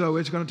 and so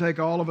it's going to take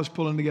all of us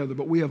pulling together.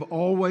 But we have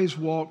always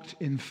walked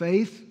in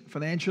faith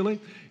financially.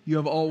 You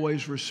have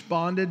always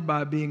responded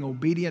by being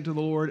obedient to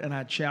the Lord, and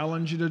I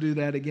challenge you to do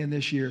that again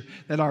this year,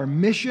 that our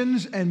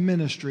missions and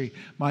ministry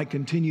might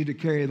continue to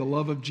carry the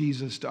love of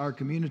Jesus to our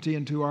community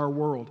and to our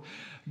world.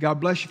 God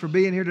bless you for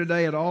being here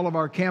today at all of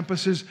our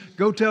campuses.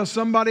 Go tell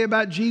somebody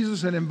about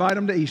Jesus and invite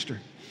them to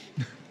Easter.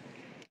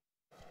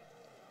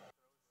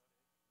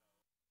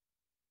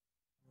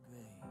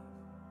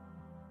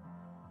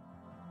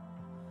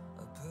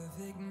 A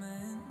perfect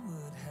man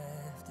would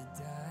have to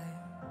die.